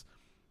list,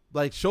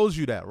 like, shows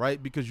you that,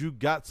 right? Because you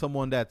got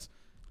someone that's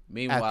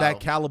at that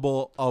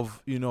caliber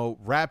of,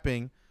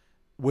 rapping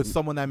with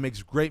someone that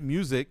makes great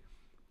music.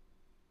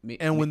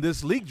 When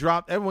this leak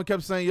dropped, everyone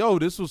kept saying, yo,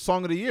 this was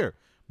Song of the Year.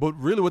 But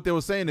really what they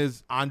were saying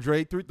is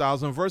Andre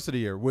 3000 Verse of the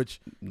Year,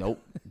 which...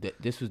 Nope.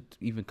 This was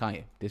even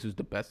Kanye. This was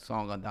the best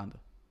song on Donda.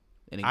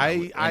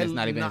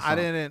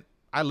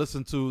 I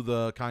listened to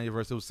the Kanye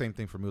verse. It was the same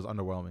thing for me. It was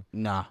underwhelming.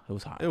 Nah, it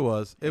was hard. It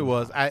was.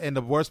 And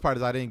the worst part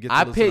is I didn't get to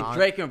listen to it. I picked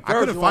Drake and Verse. I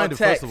couldn't find it,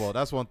 first of all.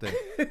 That's one thing.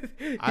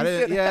 I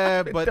didn't.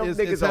 Yeah, but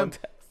it's him.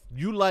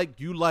 You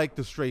like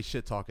the straight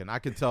shit talking. I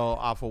can tell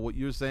off of what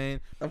you're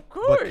saying. Of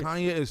course. But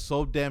Kanye is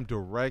so damn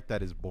direct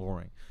that it's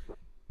boring.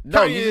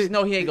 No, you just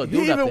know he ain't gonna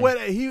do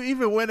nothing. He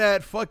even went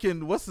at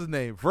fucking what's his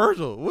name,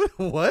 Virgil.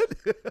 What?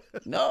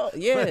 No,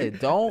 yeah,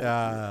 don't.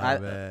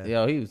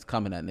 Man. He was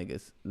coming at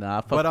niggas. Nah,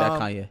 fuck that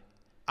Kanye.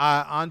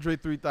 Andre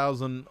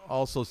 3000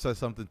 also said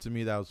something to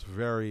me that was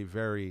very,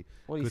 very.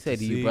 What did he say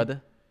to you,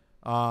 brother?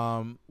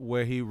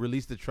 Where he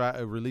released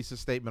a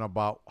statement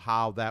about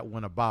how that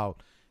went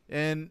about,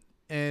 and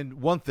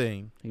one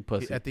thing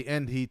at the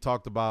end he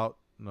talked about.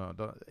 No,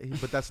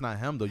 but that's not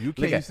him though. You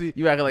can't. You see,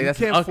 you acting like that's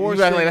your uncle.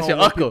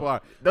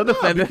 Don't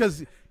defend him.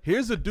 Because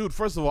here's a dude.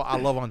 First of all, I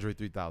love Andre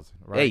 3000.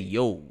 Right? Hey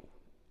yo,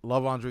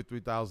 love Andre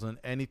 3000.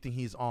 Anything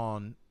he's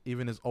on,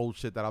 even his old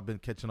shit that I've been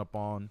catching up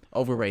on.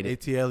 Overrated.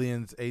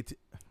 AT-Aliens.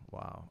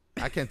 Wow,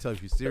 I can't tell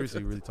if you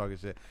seriously really talking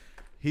shit.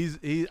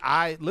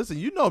 Listen.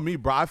 You know me,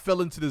 bro. I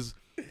fell into this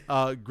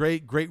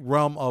great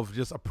realm of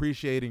just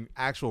appreciating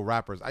actual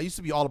rappers. I used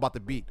to be all about the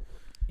beat.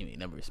 You ain't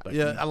never respect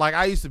me. Like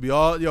I used to be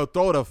all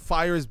throw the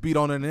firest beat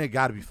on it and it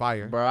got to be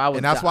fire, bro.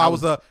 That's why I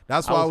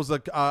was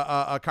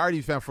a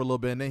Cardi fan for a little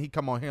bit, and then he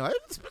come on here like,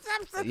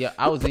 yeah,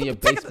 I was in your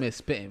basement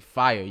spitting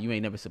fire. You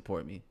ain't never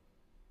support me.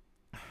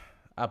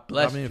 I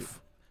bless you.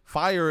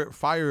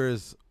 Fire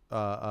is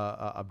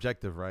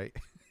objective, right?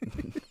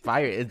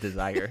 Fire is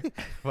desire.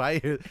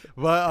 Fire,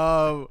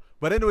 but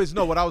anyways,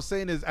 no. What I was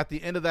saying is, at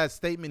the end of that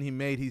statement he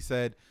made, he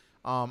said,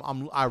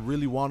 I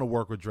really want to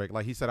work with Drake.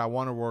 Like he said, I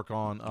want to work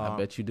on I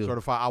bet you do.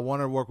 Certified. I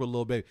want to work with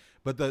Lil Baby.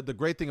 But the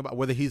great thing about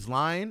whether he's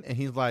lying and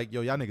he's like,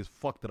 yo, y'all niggas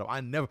fucked it up.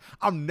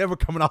 I'm never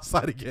coming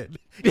outside again.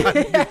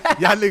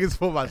 y'all niggas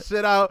pull my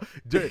shit out.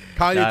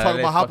 Kanye talking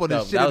about hop on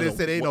this shit and they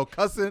said ain't no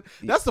cussing.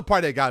 That's the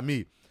part that got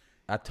me.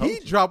 He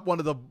dropped one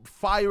of the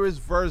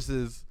firest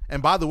verses.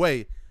 And by the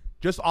way,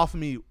 just off of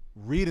me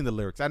reading the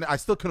lyrics, I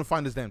still couldn't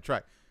find this damn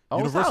track.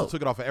 Universal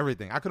took it off of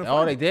everything. I couldn't find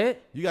it. Oh, they did?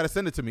 You got to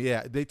send it to me.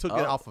 Yeah, they took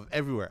it off of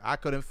everywhere. I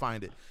couldn't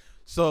find it.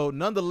 So,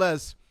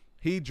 nonetheless,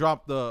 he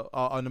dropped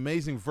an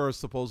amazing verse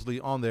supposedly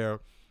on there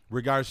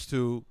regards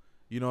to,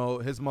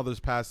 his mother's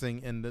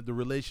passing and the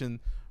relation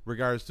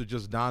regards to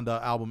just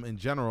Donda album in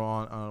general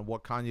on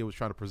what Kanye was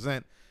trying to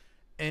present.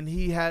 And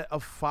he had a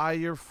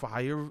fire,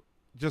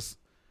 just,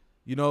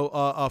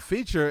 a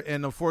feature.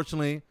 And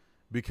unfortunately,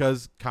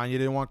 because Kanye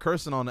didn't want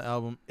cursing on the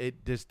album,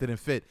 it just didn't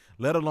fit.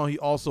 Let alone he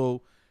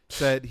also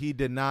said he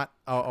did not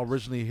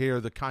originally hear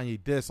the Kanye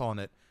diss on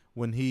it,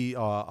 when he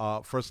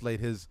first laid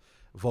his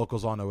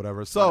vocals on or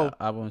whatever. So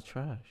album's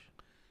trash.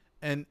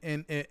 And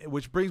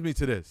which brings me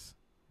to this.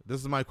 This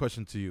is my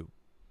question to you.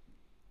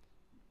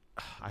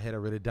 I had to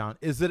write it down.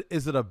 Is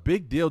it a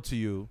big deal to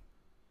you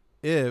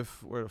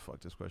if where the fuck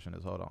this question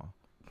is? Hold on.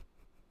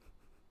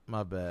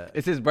 My bad.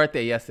 It's his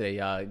birthday yesterday,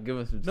 y'all. Give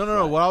us some.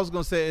 No. What I was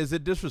gonna say is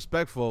it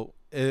disrespectful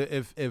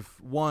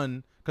if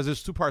one, because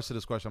there's two parts to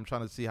this question. I'm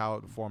trying to see how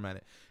to format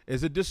it.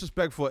 Is it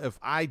disrespectful if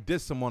I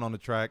diss someone on the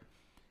track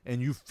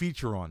and you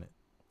feature on it?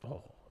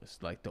 Oh,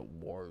 it's like the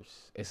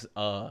worst. It's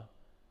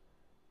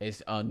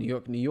New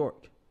York, New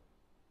York.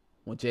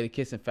 When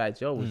Jadakiss and Fat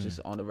Joe was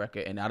just on the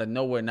record, and out of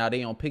nowhere, now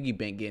they on Piggy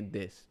Bank getting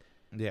this.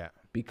 Yeah.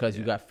 Because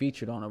you got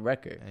featured on a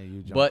record.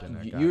 And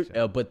you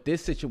but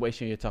this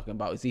situation you're talking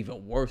about is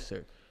even worse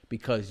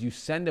because you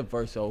send a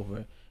verse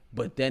over,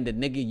 but then the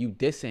nigga you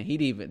dissing,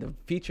 the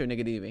feature nigga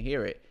didn't even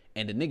hear it,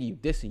 and the nigga you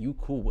dissing you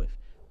cool with.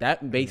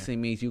 That basically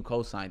means you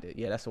co-signed it.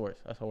 Yeah, that's the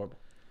worst. That's horrible.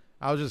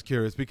 I was just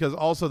curious because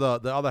also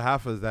the other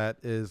half of that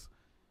is,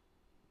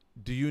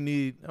 do you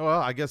need?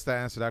 Well, I guess to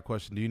answer that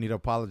question, do you need to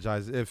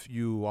apologize if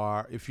you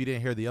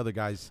didn't hear the other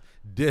guy's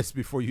diss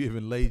before you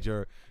even laid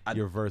your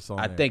verse on?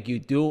 I think you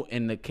do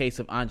in the case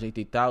of Andre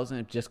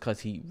 3000, just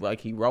because he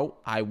wrote,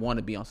 I want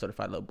to be on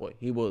Certified Lover Boy.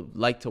 He would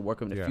like to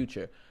work in the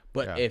future,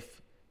 but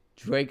if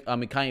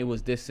Kanye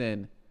was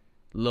dissing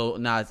Lil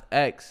Nas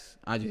X,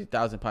 Andre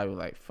 3000 probably was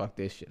like, fuck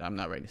this shit, I'm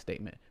not writing a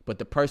statement. But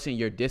the person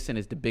you're dissing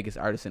is the biggest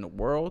artist in the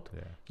world.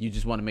 Yeah. You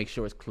just want to make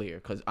sure it's clear.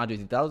 Because Andre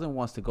 3000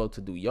 wants to go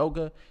to do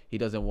yoga. He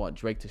doesn't want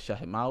Drake to shut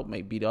him out,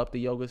 might beat up the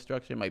yoga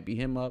structure, might beat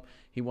him up.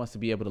 He wants to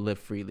be able to live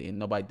freely and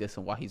nobody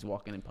dissing while he's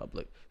walking in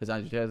public. Because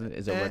Andre 3000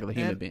 is a regular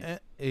human being. And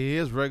he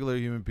is a regular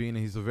human being and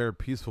he's a very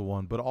peaceful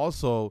one. But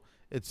also,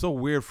 it's so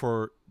weird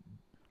for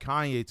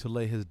Kanye to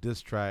lay his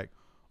diss track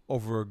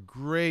over a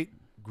great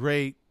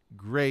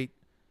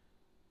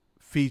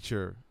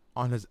feature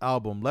on his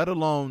album, let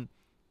alone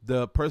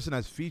the person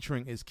that's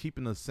featuring is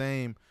keeping the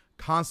same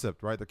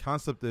concept, right? The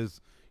concept is,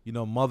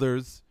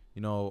 mothers,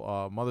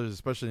 mothers,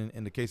 especially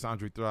in the case of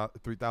Andre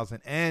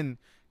 3000 and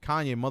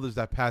Kanye, mothers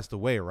that passed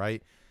away,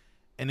 right?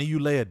 And then you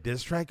lay a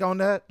diss track on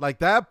that. Like,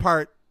 that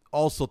part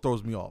also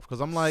throws me off because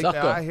I'm like,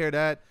 I hear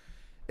that.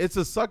 It's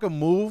a sucker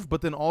move,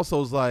 but then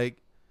also it's like,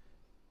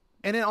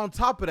 and then on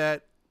top of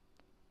that,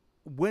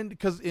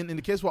 because in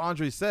the case what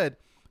Andre said,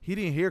 he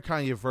didn't hear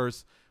Kanye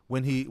verse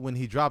when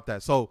he dropped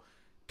that. So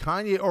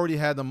Kanye already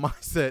had the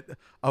mindset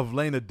of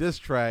laying a diss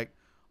track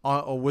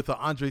with an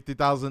Andre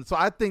 3000. So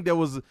I think there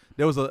was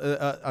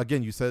a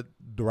again, you said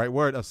the right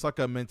word, a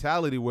sucker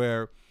mentality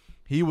where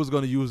he was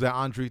going to use that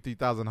Andre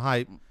 3000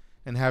 hype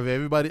and have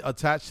everybody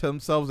attach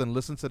themselves and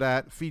listen to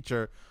that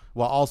feature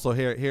while also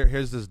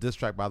here's this diss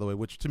track, by the way,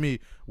 which to me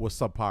was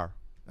subpar.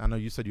 I know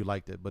you said you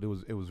liked it, but it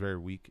was very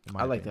weak.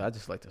 I liked it. I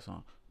just liked the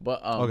song.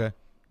 But okay.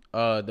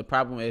 The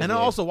problem is, and then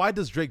also, why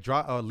does Drake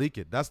leak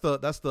it? That's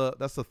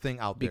the thing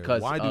out there.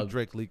 Because why do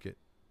Drake leak it?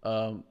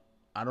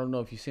 I don't know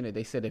if you've seen it.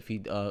 They said if he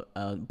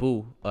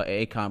Boo,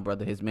 Akon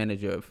brother, his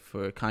manager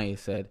for Kanye,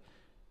 said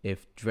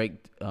if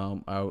Drake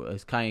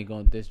is Kanye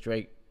going to diss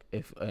Drake,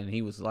 and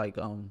he was like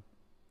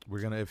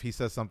if he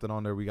says something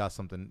on there, we got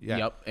something. Yeah.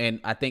 Yep. And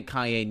I think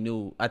Drake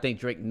knew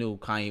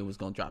Kanye was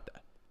gonna drop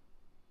that.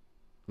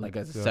 Like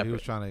as a separate. He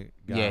was trying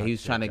to. He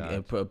was trying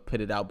to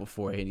put it out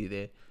before he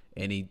did,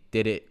 and he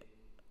did it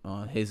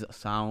on his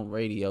sound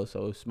radio,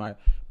 so it was smart.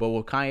 But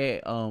with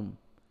Kanye,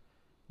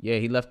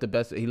 he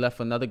left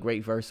another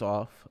great verse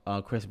off.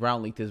 Chris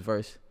Brown leaked his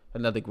verse,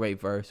 another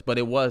great verse. But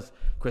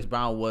Chris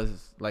Brown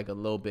was like a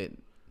little bit.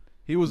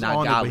 He was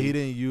on it, but he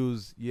didn't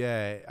use.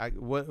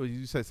 What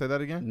you say that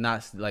again?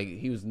 Not like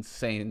he was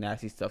saying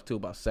nasty stuff too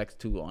about sex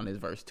too on his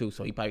verse too.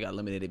 So he probably got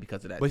eliminated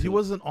because of that. But he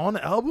wasn't on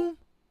the album.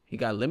 He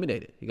got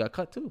eliminated. He got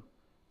cut too.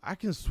 I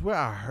can swear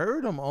I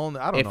heard him on.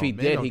 I don't know. If he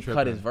did, he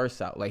cut his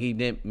verse out. Like he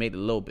didn't make it a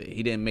little bit.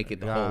 He didn't make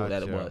it the whole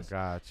that it was.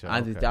 Gotcha.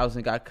 Andre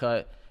 3000 got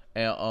cut,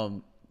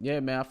 and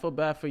man, I feel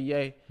bad for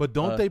Ye. But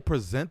don't they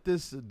present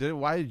this?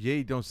 Why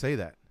Ye don't say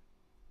that?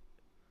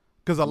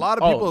 Because a lot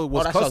of people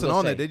was cussing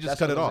on it. They just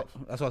cut it off.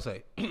 That's what I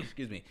say.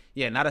 Excuse me.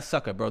 Yeah, not a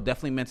sucker, bro.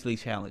 Definitely mentally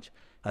challenged.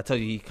 I tell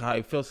you,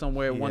 he feels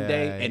somewhere one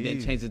day and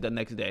then changes the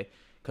next day.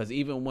 Because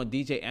even when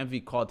DJ Envy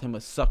called him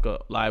a sucker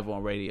live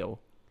on radio.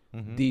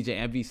 Mm-hmm. DJ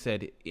Envy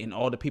said, and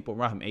all the people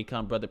around him,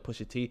 Akon brother,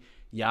 Pusha T,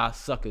 y'all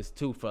suckers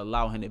too for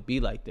allowing him to be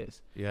like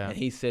this. Yeah. And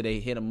he said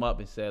they hit him up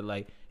and said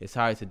like it's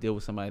hard to deal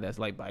with somebody that's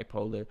like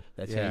bipolar,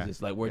 that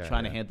changes. Like we're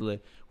trying to handle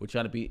it. We're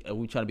trying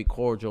to be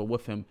cordial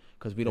with him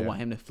because we don't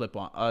want him to flip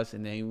on us,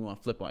 and then we want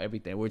to flip on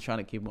everything. We're trying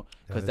to keep him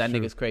because that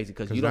nigga's crazy.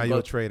 Because you don't go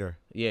a traitor.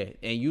 Yeah,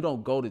 and you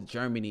don't go to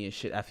Germany and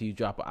shit after you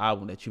drop an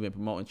album that you've been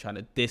promoting, trying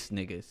to diss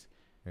niggas.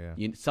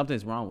 Yeah.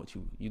 Something's wrong with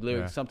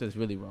you. Something's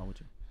really wrong with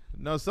you.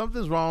 No,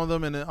 something's wrong with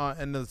him,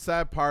 and the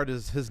sad part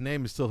is his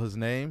name is still his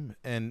name,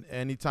 and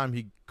anytime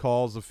he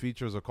calls the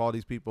features or call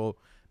these people,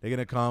 they're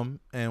gonna come,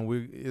 and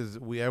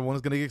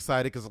everyone's gonna get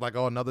excited because it's like,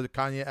 oh, another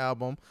Kanye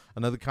album,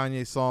 another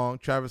Kanye song,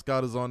 Travis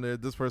Scott is on there,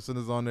 this person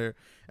is on there,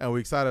 and we're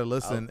excited to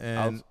listen.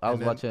 I was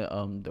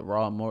watching the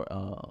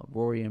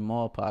Rory and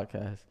Maul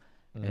podcast,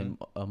 and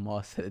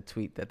Moss said a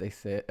tweet that they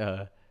said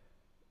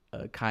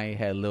Kanye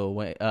had Lil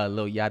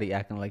Yachty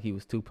acting like he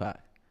was Tupac.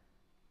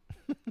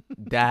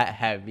 That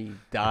had me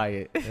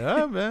dying.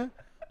 Yeah, man.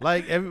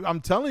 Like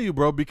I'm telling you,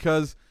 bro,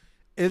 because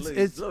it's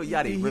Lil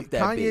Yachty ripped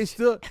that Kanye bitch.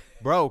 still,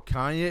 bro.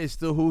 Kanye is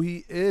still who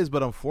he is,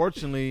 but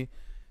unfortunately,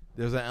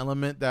 there's an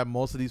element that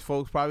most of these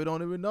folks probably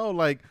don't even know.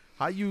 Like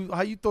how you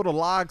throw the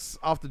locks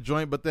off the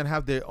joint, but then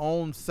have their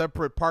own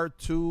separate part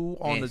 2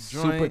 on And the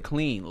joint. super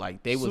clean,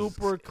 like they was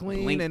super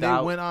clean, blinked and they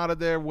out. went out of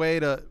their way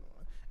to.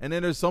 And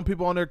then there's some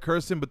people on there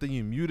cursing, but then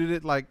you muted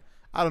it. Like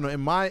I don't know. In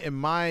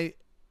my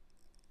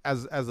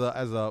as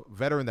a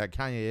veteran that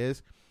Kanye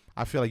is,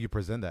 I feel like you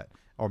present that,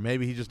 or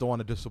maybe he just don't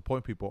want to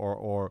disappoint people,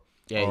 or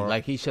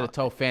like he should have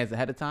told fans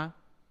ahead of time.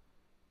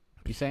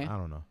 You saying? I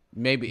don't know.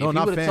 Maybe No, if he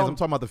not would've fans. told- I'm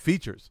talking about the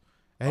features.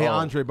 Hey, Oh.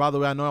 Andre, by the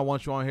way, I know I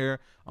want you on here.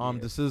 Yeah.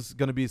 This is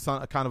going to be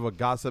kind of a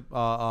gossip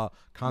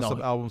concept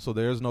No. album, so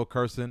there's no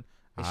cursing.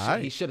 All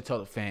right. He should have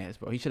told the fans,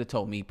 bro. He should have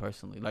told me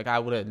personally. Like I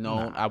would have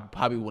known. I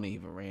probably wouldn't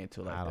even ran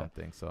to like I that. don't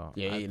think so.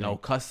 Yeah, I you know,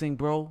 think- cussing,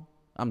 bro.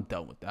 I'm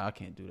done with that. I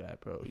can't do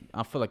that, bro.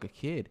 I feel like a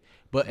kid.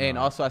 But and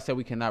also I said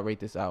we cannot rate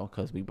this out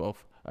because we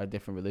both are a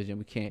different religion.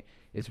 We can't.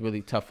 It's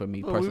really tough for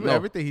me Well, personally. No,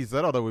 everything he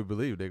said, although we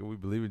believe, nigga. We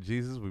believe in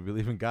Jesus. We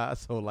believe in God.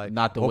 So like,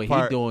 not the what way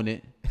part- he doing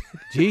it.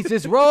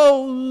 Jesus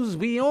rose,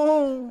 we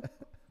on.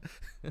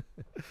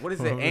 What is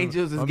it?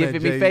 Angels is My giving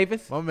man me Jay-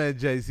 favors. My man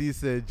Jace, he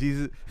said,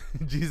 Jesus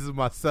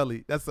my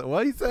celly. That's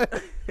what he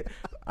said.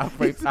 I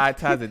pray 5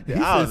 times a day. He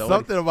I don't said know.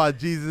 something about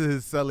Jesus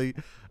his celly.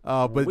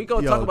 But We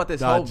gonna talk about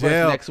this whole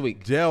verse next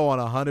week. Jail on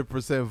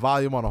 100%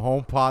 volume on a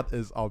HomePod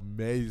is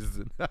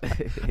amazing.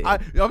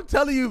 I'm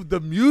telling you,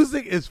 the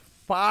music is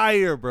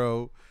fire,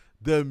 bro.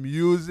 The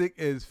music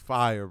is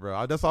fire,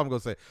 bro. That's all I'm gonna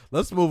say.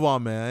 Let's move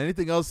on, man.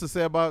 Anything else to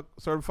say about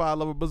Certified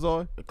Lover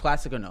Bazoy?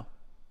 Classic or no?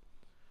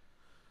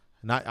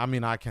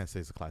 I can't say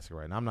it's a classic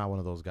right now. I'm not one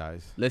of those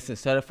guys. Listen,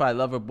 Certified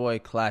Lover Boy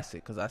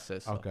classic because I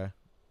said so. Okay.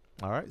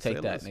 All right. Take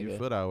say that, less. You nigga.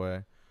 feel that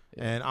way.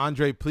 Yeah. And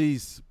Andre,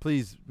 please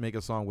make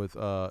a song with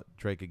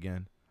Drake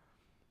again.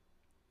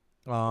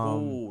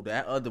 Ooh,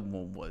 that other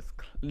one was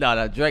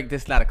no Drake.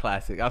 This not a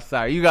classic. I'm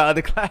sorry. You got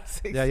other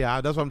classics. Yeah.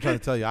 That's what I'm trying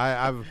to tell you.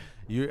 I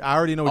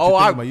already know what Oh, you're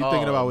thinking about. You're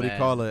thinking oh, about what man. you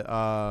call it.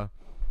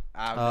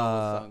 I know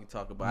what song you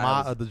talk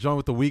about. The joint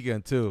with the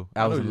Weeknd too.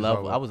 I was know in what love.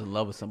 you're I talking was in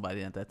love with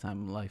somebody at that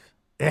time in life.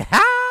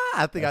 about.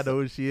 I think I know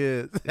who she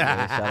is.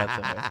 Yeah, shout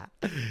out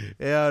to her.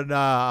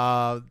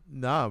 Yeah,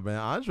 nah, man.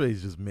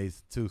 Andre's just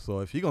amazing too.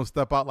 So if you're gonna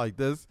step out like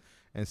this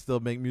and still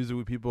make music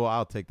with people,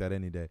 I'll take that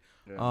any day.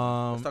 Let's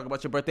talk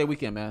about your birthday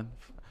weekend, man.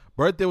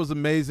 Birthday was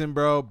amazing,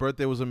 bro.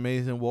 Birthday was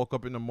amazing. Woke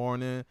up in the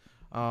morning.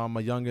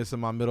 My youngest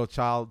and my middle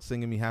child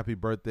singing me happy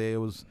birthday. It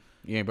was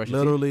You ain't brush your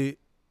teeth? literally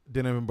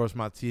didn't even brush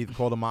my teeth.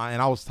 Called them out,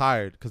 and I was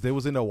tired because they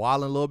was in there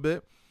wilding a little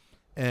bit.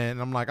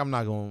 And I'm like, I'm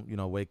not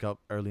gonna, wake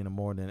up early in the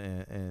morning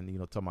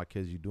and tell my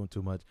kids you're doing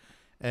too much.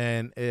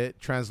 And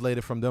it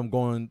translated from them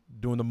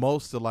doing the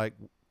most to like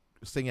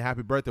singing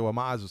happy birthday while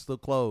my eyes were still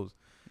closed.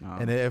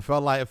 And it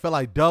felt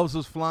like doves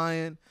was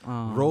flying,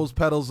 rose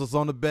petals was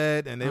on the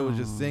bed, and they was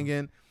just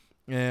singing.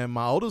 And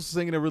my oldest was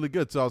singing it really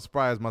good, so I was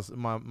surprised.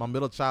 My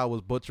middle child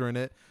was butchering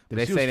it. Did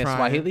they She say it in was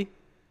trying. Swahili?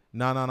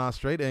 No,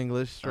 straight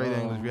English.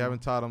 We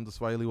haven't taught them the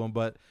Swahili one,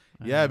 but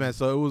yeah, man.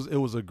 So it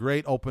was a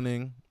great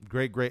opening,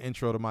 great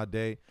intro to my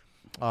day.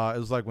 It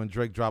was like when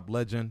Drake dropped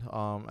Legend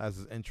as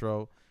his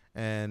intro,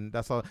 and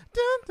that's all.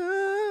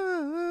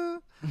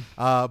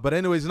 But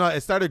anyways,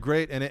 it started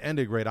great and it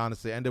ended great.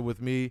 Honestly, it ended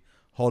with me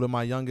holding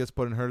my youngest,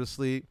 putting her to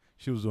sleep.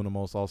 She was doing the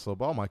most also,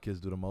 but all my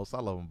kids do the most. I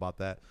love them about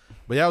that.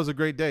 But yeah, it was a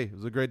great day. It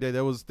was a great day.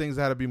 There was things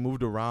that had to be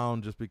moved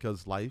around just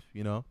because life,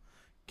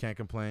 can't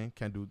complain,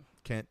 can't.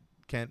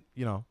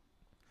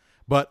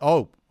 But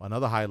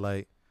another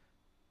highlight,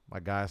 my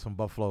guys from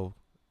Buffalo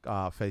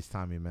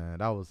FaceTime me, man.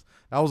 That was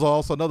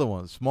also another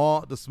one. The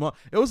small.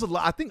 It was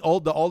I think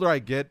the older I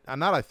get, I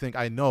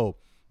know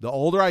the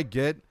older I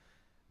get,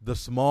 the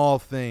small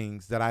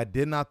things that I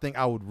did not think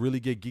I would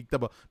really get geeked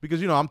up about.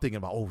 Because, I'm thinking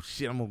about, oh,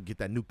 shit, I'm going to get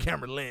that new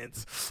camera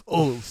lens.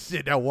 Oh,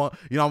 shit, that one.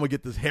 I'm going to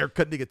get this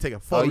haircut, nigga, take a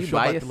photo. You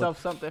buy yourself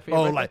something for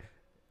your birthday?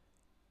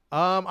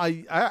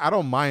 I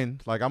don't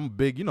mind. Like, I'm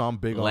big, I'm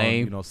big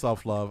Lame. on,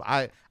 self-love.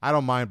 I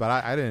don't mind, but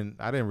I didn't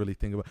really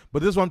think about it.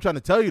 But this is what I'm trying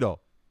to tell you, though.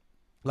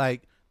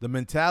 Like, the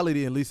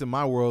mentality, at least in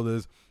my world,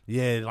 is,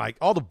 yeah, like,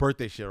 all the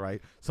birthday shit,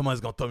 right? Somebody's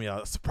going to throw me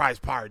a surprise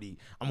party.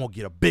 I'm going to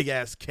get a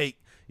big-ass cake.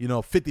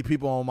 50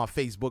 people on my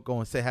Facebook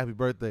going to say happy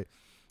birthday.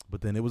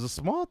 But then it was the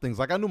small things.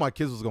 Like, I knew my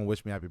kids was going to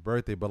wish me happy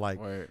birthday, but like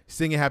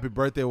singing happy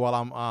birthday while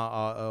I'm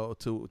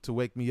to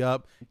wake me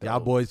up. Y'all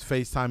boys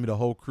FaceTime me, the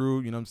whole crew,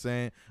 you know what I'm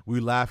saying?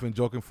 We laughing,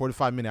 joking,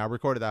 45 minutes. I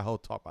recorded that whole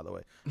talk, by the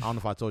way. I don't know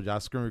if I told you. I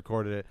screen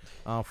recorded it.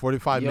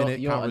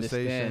 45-minute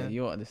conversation.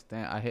 You don't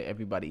understand. I hit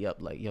everybody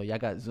up like, yo, y'all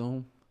got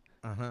Zoom?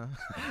 Uh-huh.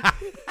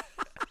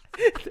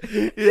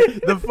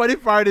 The funny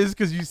part is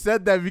because you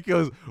said that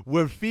because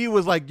when Fee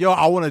was like, yo,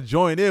 I want to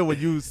join in, when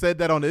you said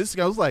that on the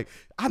Instagram, I was like,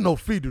 I know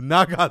Fee do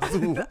not got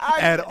Zoom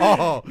at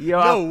all. Yo,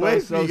 no I way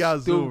felt so Fee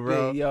got stupid, Zoom,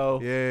 bro. yo.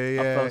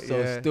 Yeah. I felt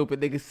so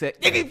stupid. Nigga said,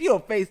 nigga, if you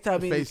don't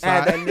FaceTime me,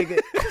 add that nigga.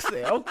 I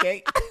said,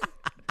 okay.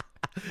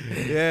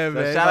 Yeah, So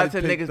man. shout out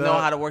to niggas know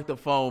how to work the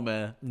phone,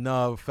 man.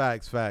 No,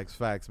 facts, man.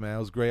 It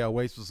was great.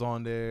 Waste was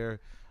on there.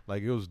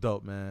 Like, it was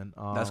dope, man.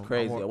 That's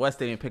crazy. West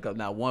didn't pick up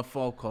not one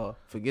phone call.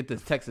 Forget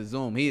this text or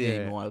Zoom. He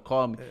didn't even want to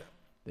call me.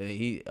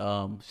 He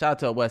shout out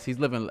to West. He's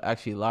living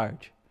actually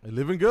large.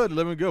 Living good.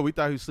 We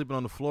thought he was sleeping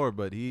on the floor,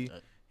 but he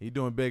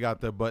doing big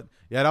out there. But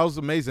yeah, that was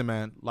amazing,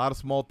 man. A lot of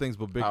small things,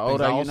 but big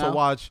things. I also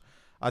watched.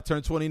 I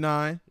turned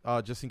 29,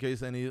 just in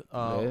case any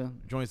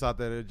joints out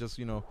there that just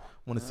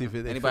want to see if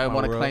anybody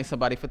want to claim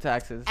somebody for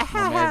taxes.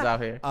 My man's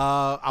out here.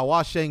 I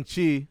watched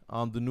Shang-Chi,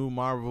 the new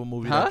Marvel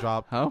movie that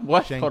dropped.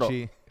 What?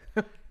 Shang-Chi.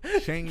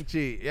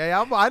 Shang-Chi.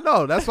 Yeah, I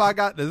know. That's why I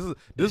got this.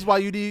 Is why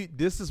you need.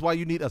 This is why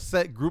you need a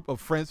set group of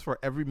friends for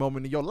every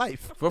moment in your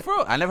life. For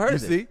real, I never heard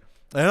of it. See,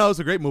 I know it's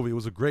a great movie. It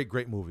was a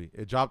great movie.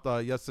 It dropped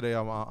yesterday.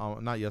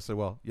 Not yesterday.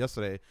 Well,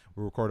 yesterday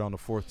we recorded on the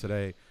 4th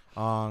today.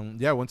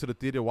 Yeah, went to the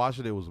theater, watched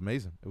it. It was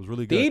amazing. It was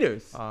really good.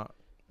 Theaters.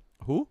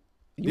 Who?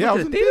 I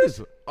was in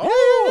theaters.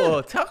 Oh,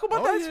 yeah. Talk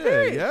about that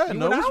experience. Yeah,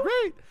 no, it was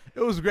great.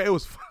 It was great. It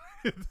was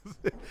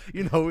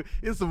fun.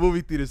 It's a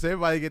movie theater, so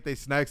everybody get their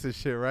snacks and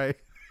shit, right?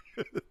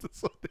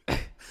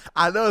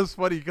 I know it's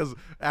funny because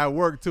at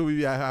work too,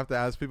 I have to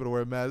ask people to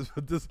wear masks.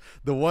 But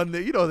the one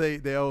that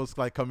they always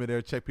like come in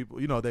there, check people.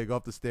 They go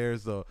up the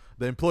stairs, the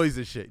employees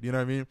and shit. You know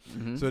what I mean?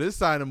 Mm-hmm. So this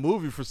time the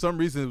movie, for some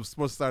reason, it was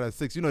supposed to start at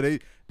 6.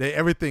 They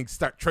everything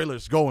start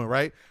trailers going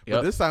right,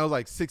 but this time it was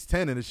like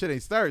 6:10 and the shit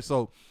ain't started.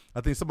 So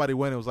I think somebody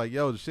went and was like,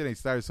 "Yo, the shit ain't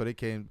started," so they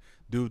came.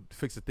 Dude,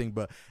 fix the thing.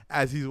 But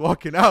as he's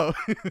walking out,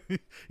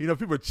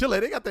 people are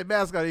chilling. They got their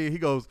mask on. He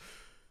goes.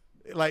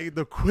 Like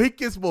the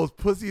quickest, most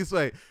pussiest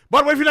way. By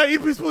the way, if you're not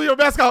eating, please pull your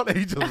mask out. And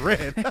he just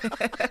ran.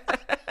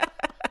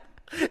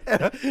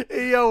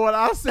 Yo, when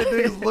I said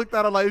niggas looked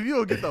at him like, if you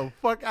don't get the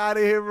fuck out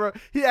of here, bro.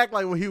 He act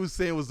like what he was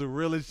saying was the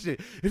realest shit.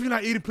 If you're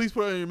not eating, please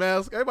put on your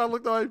mask. Everybody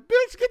looked at him like,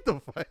 bitch, get the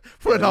fuck.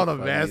 Put on a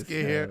mask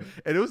in here.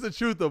 And it was the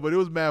truth though, but it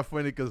was mad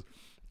funny because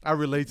I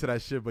relate to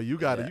that shit, but you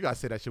gotta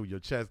say that shit with your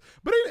chest.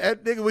 But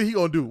nigga, what he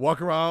gonna do?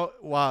 Walk around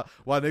while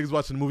niggas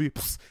watching the movie?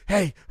 Psst,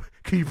 hey,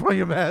 can you put on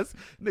your mask?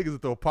 Niggas will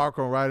throw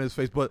popcorn right in his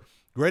face. But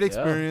great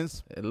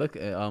experience. Look,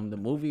 the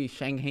movie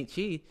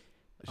Shang-Chi.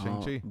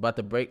 About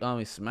to break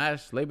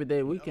smash Labor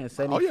Day weekend.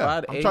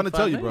 75. I'm trying to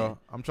tell you, bro.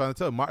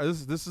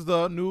 This is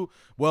the new.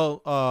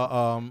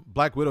 Well,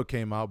 Black Widow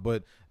came out,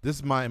 but this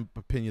is my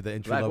opinion. The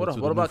entry level.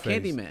 What about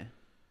Candyman?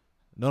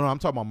 No, I'm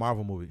talking about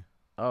Marvel movie.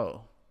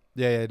 Oh.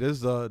 Yeah.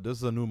 This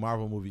is a new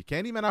Marvel movie.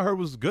 Candyman, I heard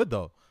was good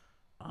though.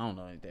 I don't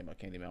know anything about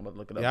Candyman. I'm about to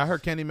look it up. Yeah, I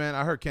heard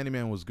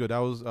Candyman was good. That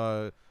was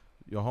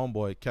your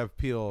homeboy Kev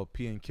Peel,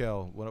 P and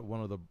Kel,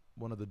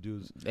 one of the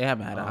dudes. They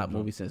haven't had a hot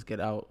movie since Get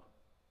Out.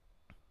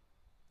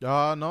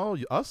 No,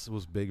 Us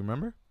was big.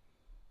 Remember?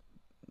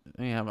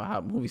 They ain't have a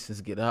hot movie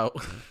since Get Out.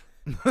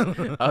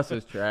 Us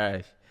was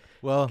trash.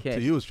 Well, to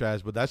you it was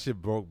trash, but that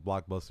shit broke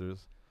blockbusters.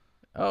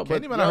 Oh,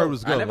 Candyman, I heard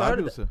was good. I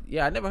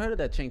never heard of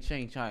that. Ching.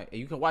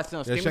 You can watch it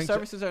on streaming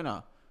services or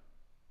not?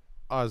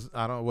 I don't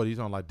know. What, he's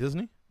on like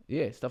Disney?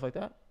 Yeah, stuff like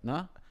that.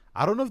 Nah.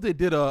 I don't know if they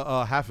did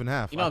a half and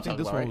half. You know what I'm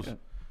talking about, right?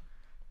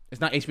 It's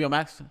not HBO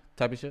Max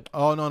type of shit?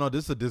 Oh, no.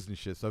 This is a Disney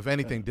shit. So if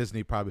anything,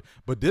 Disney probably.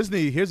 But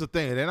Disney, here's the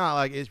thing. They're not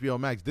like HBO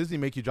Max. Disney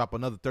make you drop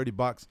another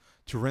 $30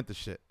 to rent the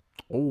shit.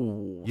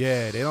 Oh.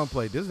 Yeah, Disney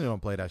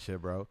don't play that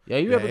shit, bro. Yeah,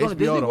 you ever go to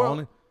Disney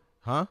World?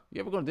 Huh? You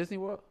ever go to Disney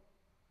World?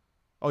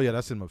 Oh, yeah,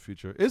 that's in my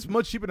future. It's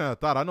much cheaper than I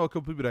thought. I know a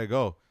couple people that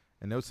go,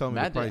 and they were telling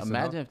me the price.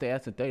 Imagine if they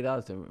asked for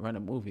 $30 to rent a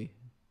movie.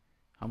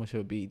 How much it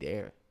would be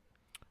there?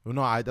 Well,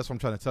 no, that's what I'm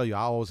trying to tell you.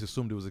 I always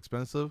assumed it was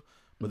expensive,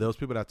 but there was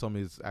people that told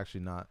me it's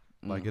actually not.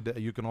 Like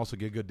you can also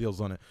get good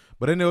deals on it.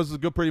 But anyway, it was a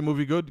good, pretty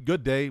movie.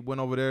 Good day.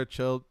 Went over there,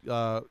 chilled.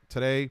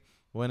 Today,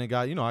 went and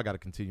got. I got a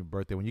continued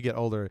birthday. When you get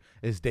older,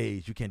 it's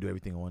days. You can't do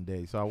everything in one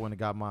day. So I went and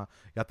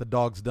got the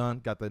dogs done,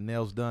 got the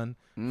nails done,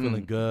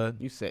 feeling good.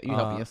 You said you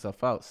helping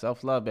yourself out,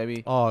 self love,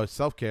 baby. Oh,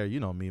 self care. You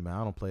know me, man.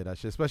 I don't play that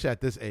shit, especially at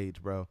this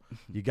age, bro.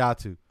 You got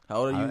to. How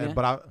old are you again?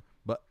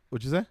 But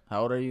what you say?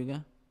 How old are you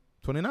again?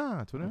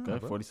 29. Okay,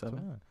 bro. 47.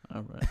 29.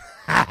 All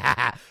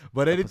right.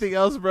 But anything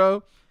else,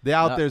 bro? They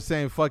out there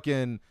saying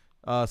fucking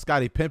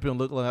Scottie Pippen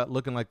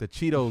looking like the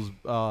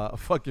Cheetos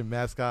fucking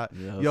mascot.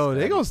 Yo,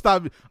 they gonna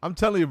stop. I'm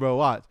telling you, bro.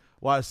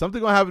 Watch.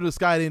 Something gonna happen to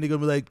Scottie, and they're gonna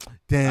be like,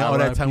 "Damn, all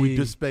that time we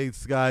just spanked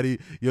Scottie."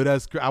 Yo,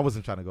 that's. I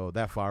wasn't trying to go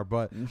that far,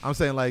 but I'm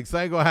saying like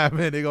something gonna happen.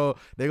 They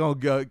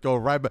gonna go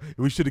right back.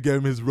 We should have gave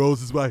him his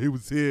roses while he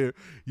was here.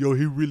 Yo,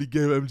 he really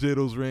gave MJ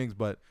those rings,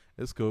 but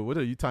it's cool. What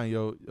are you tying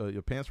your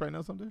pants right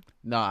now? Something?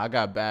 No, I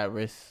got bad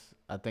wrists.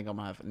 I think I'm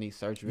gonna have knee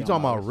surgery. You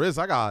talking about wrist?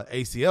 I got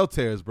ACL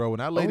tears, bro. When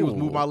that lady was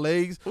moving my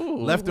legs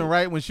left and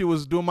right when she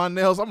was doing my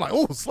nails, I'm like,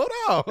 oh, slow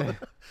down.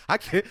 I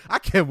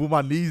can't move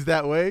my knees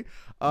that way.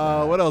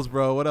 What else,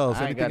 bro? What else?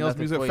 Anything else?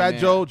 Music? Fat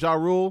Joe, Ja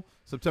Rule,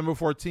 September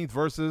 14th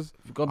versus.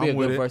 It's gonna be a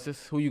good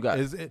versus. Who you got?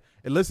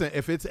 Listen,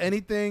 if it's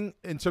anything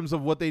in terms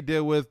of what they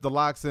did with the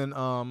Locks and it's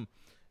gonna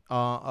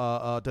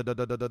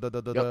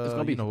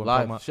be a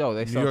live show.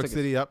 They New York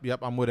City. Yep.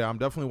 I'm with it. I'm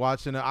definitely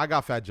watching it. I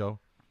got Fat Joe.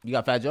 You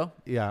got Fat Joe?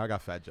 Yeah, I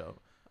got Fat Joe.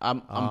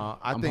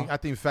 I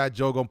think Fat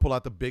Joe gonna pull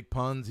out the big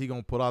puns. He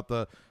gonna pull out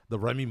the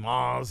Remy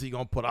Mars. He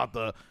gonna put out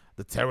the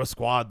Terror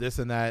Squad, this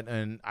and that.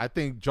 And I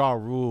think Ja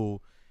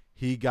Rule,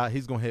 he's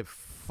gonna hit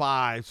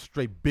 5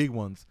 straight big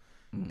ones,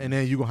 and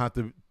then you gonna have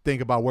to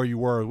think about where you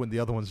were when the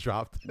other ones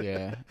dropped.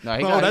 Yeah, no,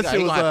 he gonna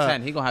have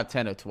 10. He gonna have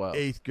 10 or 12.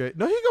 8th grade.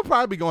 No, he gonna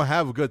probably gonna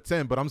have a good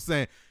 10. But I'm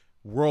saying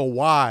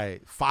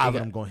worldwide, 5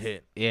 of them gonna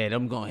hit. Yeah,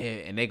 them gonna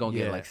hit, and they gonna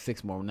get like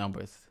 6 more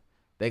numbers.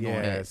 They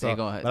gonna hit. So, they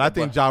gonna hit. But I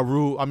think Ja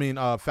Rule,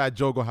 Fat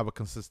Joe gonna have a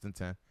consistent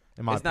 10.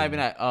 It's not even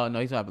that. Oh no,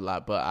 he's gonna have a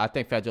lot. But I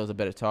think Fat Joe's a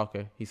better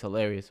talker. He's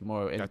hilarious,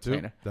 more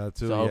entertainer. That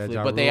too. So hopefully,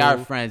 but they are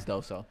friends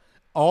though. So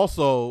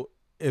also,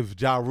 if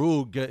Ja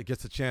Rule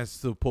gets a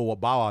chance to pull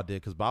what Bow Wow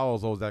did, because Bow Wow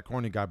was always that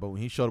corny guy, but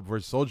when he showed up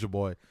versus Soulja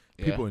Boy,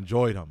 people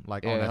enjoyed him on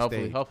that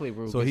stage. Hopefully,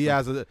 Rule. So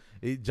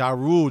Ja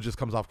Rule just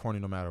comes off corny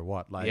no matter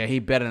what. Like, he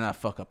better not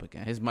fuck up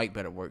again. His mic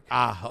better work.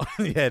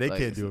 They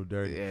can't do him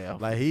dirty. Yeah,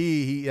 like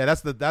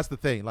that's the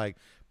thing. Like,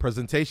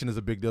 presentation is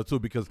a big deal too,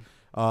 because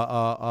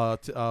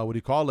what do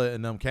you call it?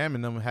 And Cam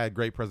and them had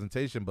great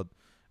presentation, but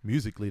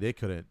musically they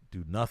couldn't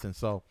do nothing.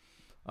 So,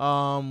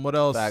 what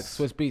else? Facts.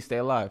 Swizz Beatz, stay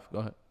alive. Go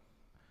ahead.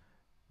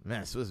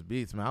 Man, Swizz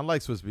Beatz, man, I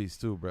like Swizz Beatz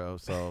too, bro.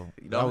 So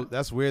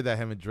that's weird that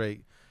him and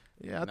Drake.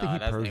 Yeah, I think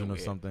he's Persian or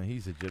something.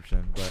 He's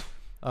Egyptian,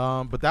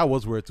 but that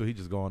was weird too. He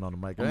just going on the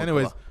mic.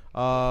 Anyways,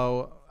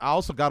 I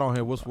also got on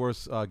here. What's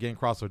worse, getting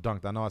crossed or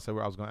dunked? I know I said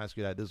I was going to ask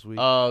you that this week.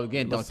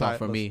 Getting dunked on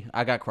for me.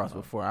 I got crossed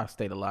before. I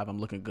stayed alive. I'm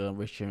looking good,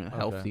 richer, and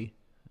healthy.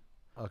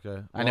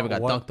 Okay. I never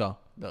got dunked on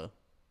though.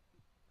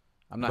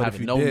 I'm not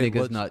having no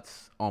niggas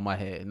nuts on my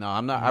head. No,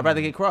 I'm not. I'd rather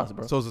get crossed,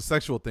 bro. So it's a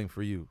sexual thing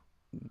for you.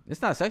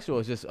 It's not sexual.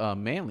 It's just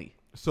manly.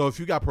 So if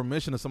you got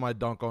permission to somebody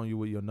dunk on you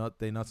with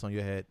they nuts on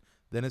your head,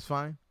 then it's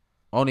fine.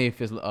 Only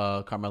if it's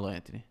Carmelo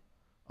Anthony.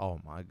 Oh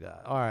my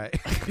God! All right,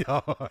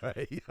 all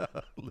right.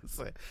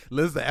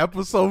 Listen.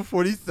 Episode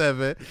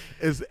 47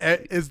 is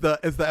the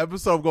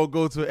episode gonna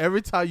go to.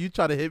 Every time you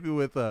try to hit me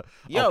with a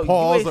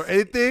pause or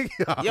anything,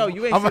 you ain't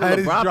seen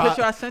the LeBron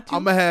picture I sent you.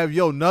 I'm gonna have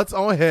nuts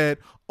on head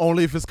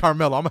only if it's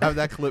Carmelo. I'm gonna have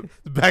that clip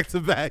back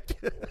to back.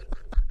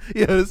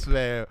 Yo, this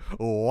man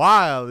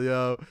wild,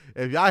 yo.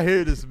 If y'all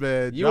hear this,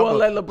 man, you won't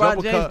let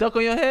LeBron James dunk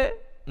on your head?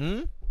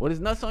 With his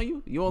nuts on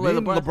you? You won't let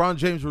LeBron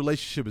James'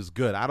 relationship is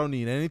good. I don't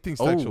need anything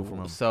sexual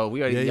from him. So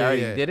we already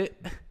did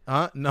it?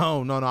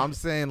 No. I'm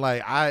saying,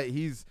 like,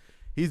 he's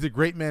a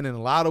great man in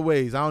a lot of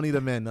ways. I don't need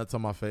a man nuts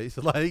on my face.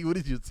 Like, what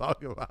are you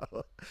talking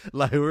about?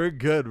 Like, we're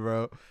good,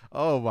 bro.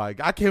 Oh my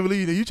God, I can't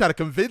believe you try to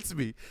convince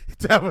me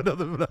to have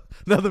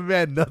another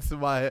man nuts in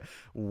my head.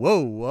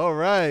 Whoa, all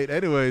right.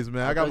 Anyways,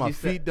 man, I got my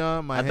feet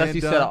done, my hand done. I thought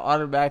you said I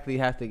automatically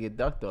have to get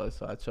dunked on,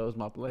 so I chose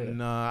my player.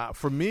 Nah,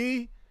 for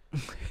me.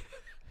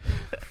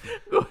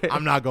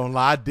 I'm not gonna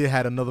lie, I did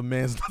had another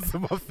man's nuts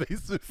in my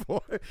face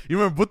before. You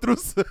remember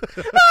Butrus?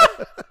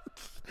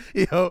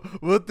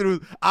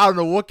 Butrus. I don't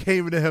know what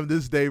came into him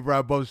this day, bro,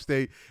 above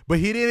state. But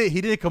he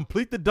didn't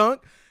complete the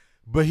dunk,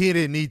 but he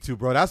didn't need to,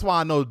 bro. That's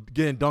why I know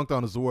getting dunked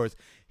on is the worst.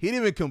 He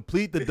didn't even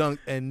complete the dunk,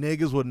 and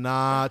niggas would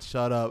not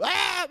shut up.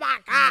 Oh my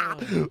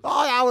God!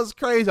 Oh, that was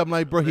crazy. I'm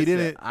like, bro, he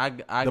didn't.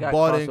 The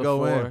ball didn't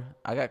go in.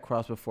 I got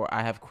crossed before.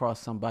 I have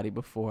crossed somebody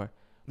before.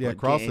 Yeah,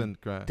 crossing.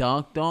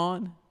 Dunked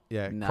on.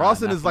 Yeah,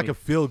 crossing is like a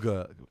feel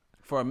good.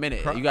 For a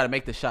minute. You got to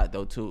make the shot,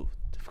 though, too,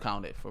 to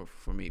count it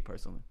for me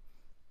personally.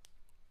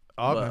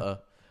 Okay.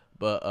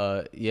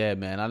 But yeah,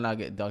 man, I'm not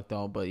getting dunked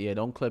on. But, yeah,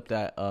 don't clip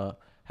that.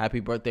 Happy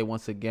birthday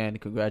once again.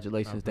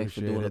 Congratulations. Thanks for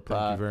doing the pod.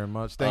 Thank you very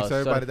much. Thanks to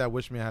everybody that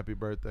wished me a happy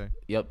birthday.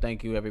 Yep,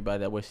 thank you, everybody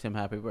that wished him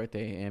happy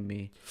birthday and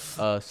me.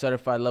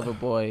 Certified Lover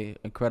Boy,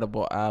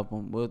 incredible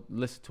album. We'll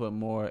listen to it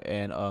more.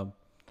 And a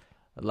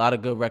lot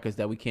of good records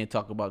that we can't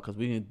talk about because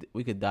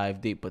we could dive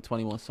deep, but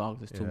 21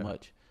 songs is too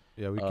much.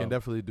 Yeah, we can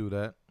definitely do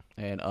that.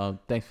 And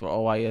thanks for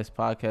OYS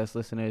podcast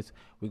listeners.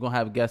 We're going to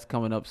have guests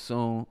coming up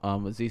soon.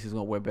 Aziz is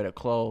going to wear better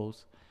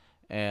clothes.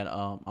 And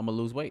I'm going to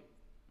lose weight.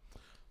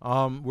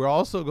 We're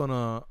also going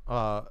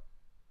to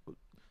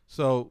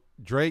so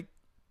Drake,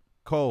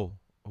 Cole,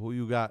 who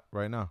you got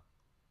right now?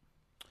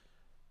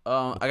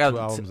 I got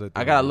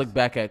to look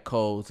back at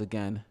Cole's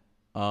again.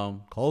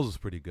 Cole's was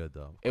pretty good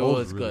though. It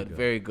was really good,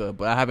 very good.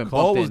 But I haven't.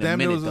 Cole was in a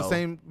minute,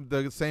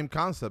 the same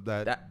concept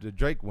that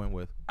Drake went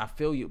with. I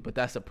feel you, but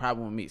that's the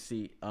problem with me.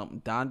 See,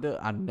 Donda,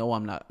 I know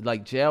I'm not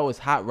like Jail is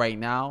hot right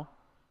now.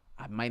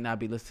 I might not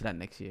be listening to that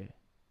next year.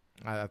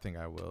 I think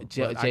I will. I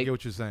get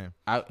what you're saying.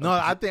 I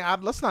think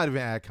let's not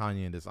even add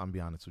Kanye in this. I'm be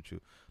honest with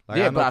you. Like,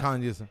 yeah, I know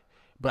Kanye's.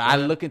 But I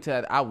look into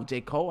that album, J.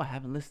 Cole. I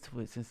haven't listened to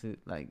it since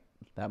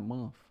that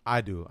month.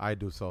 I do.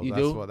 So you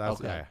that's do? what. That's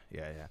okay.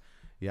 Yeah.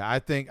 Yeah, I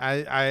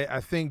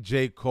think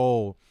J.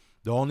 Cole,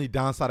 the only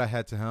downside I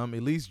had to him,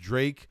 at least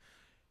Drake,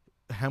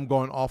 him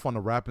going off on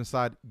the rapping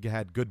side,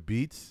 had good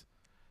beats.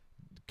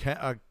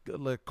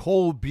 Like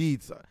Cole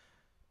beats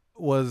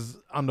was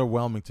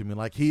underwhelming to me.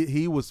 Like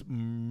he was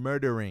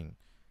murdering.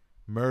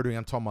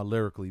 I'm talking about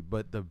lyrically,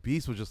 but the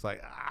beats was just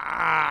like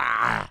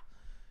I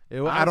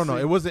don't know.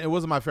 It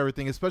wasn't my favorite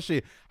thing,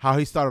 especially how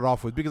he started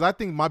off with, because I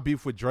think my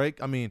beef with Drake,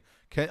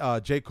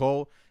 J.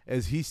 Cole,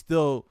 is he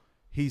still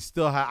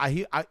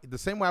the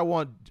same way I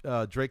want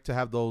Drake to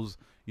have those,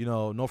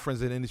 No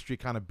Friends in the Industry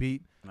kind of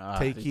beat,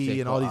 Take Key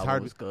and all these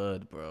hard. Was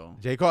good, bro.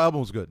 J. Cole album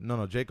was good.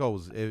 No, J. Cole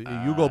was.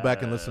 You go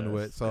back and listen to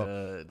it.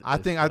 So I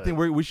think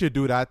we should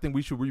do that. I think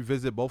we should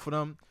revisit both of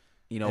them.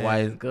 You know why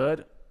it's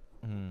good?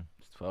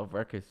 It's 12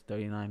 records,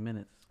 39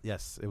 minutes.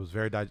 Yes, it was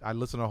very. I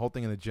listened to the whole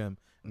thing in the gym.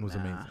 It was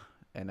amazing.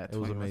 And that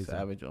 21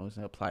 Savage was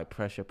apply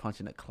pressure,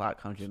 punching the clock,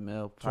 100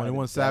 mil.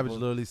 21 Savage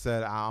literally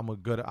said, I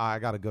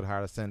got a good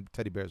heart to send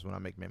teddy bears when I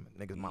make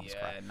niggas' moms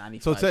cry.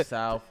 95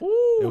 South.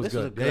 It was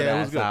good.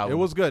 It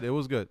was good. It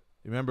was good.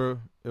 Remember?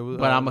 It was.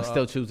 But I'm going to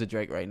still choose a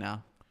Drake right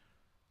now.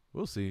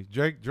 We'll see.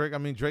 Drake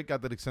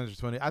got that extension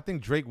 20. I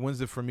think Drake wins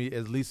it for me,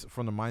 at least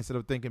from the mindset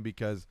of thinking,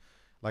 because,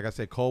 like I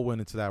said, Cole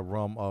went into that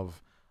realm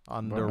of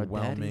underwhelming.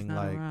 Her daddy's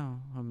not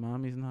around. Her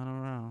mommy's not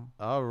around.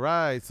 All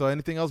right. So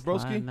anything else,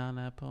 broski? On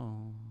that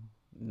pole.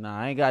 Nah,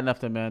 I ain't got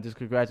nothing, man. Just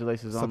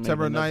congratulations on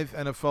September 9th,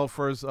 NFL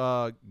first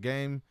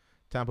game,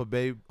 Tampa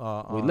Bay.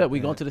 We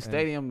going to the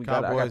stadium. We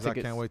Cowboys. I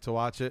can't wait to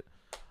watch it.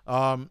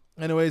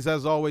 Anyways,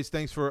 as always,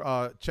 thanks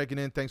for checking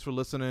in. Thanks for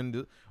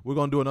listening. We're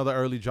going to do another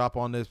early drop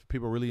on this.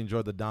 People really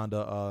enjoyed the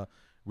Donda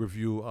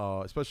review,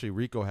 especially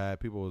Rico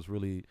had. People was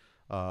really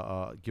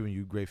giving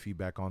you great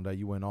feedback on that.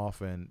 You went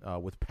off and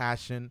with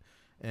passion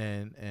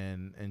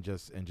and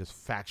just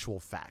factual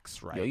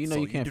facts, right? Yo,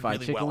 you can't find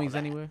really chicken wings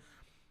anywhere.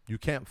 You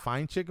can't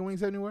find chicken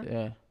wings anywhere?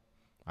 Yeah.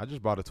 I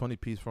just bought a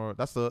 20-piece for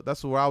that's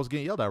where I was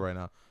getting yelled at right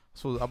now.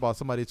 So I bought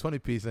somebody a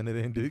 20-piece and it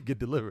didn't get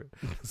delivered.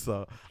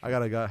 So I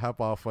gotta hop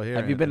off for here.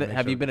 Have you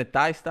been a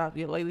Thigh Stop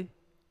yet lately?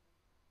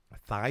 A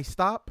Thigh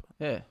Stop?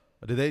 Yeah.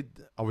 Did they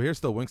over here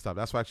still Wingstop?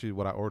 That's actually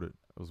what I ordered.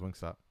 It was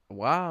Wingstop.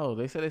 Wow,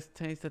 they said it's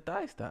changed to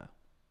Thigh Stop.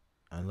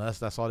 Unless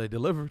that's all they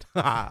delivered.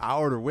 I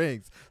ordered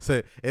wings. So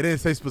it didn't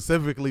say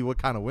specifically what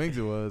kind of wings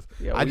it was.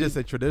 Yeah, I just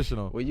said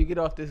traditional. When you get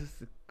off this,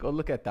 go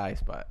look at Thigh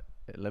Spot.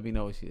 Let me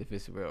know if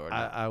it's real or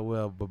not. I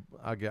will, but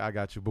I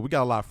got you. But we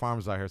got a lot of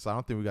farmers out here, so I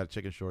don't think we got a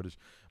chicken shortage.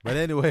 But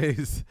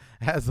anyways,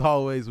 as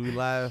always, we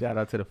laugh. Shout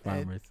out to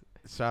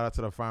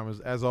the farmers.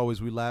 As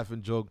always, we laugh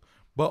and joke,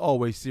 but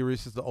always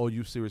serious. It's the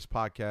OU Serious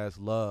Podcast.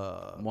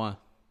 Love. One.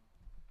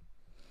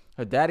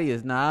 Her daddy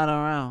is not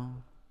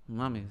around.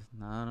 Mommy's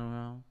not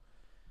around.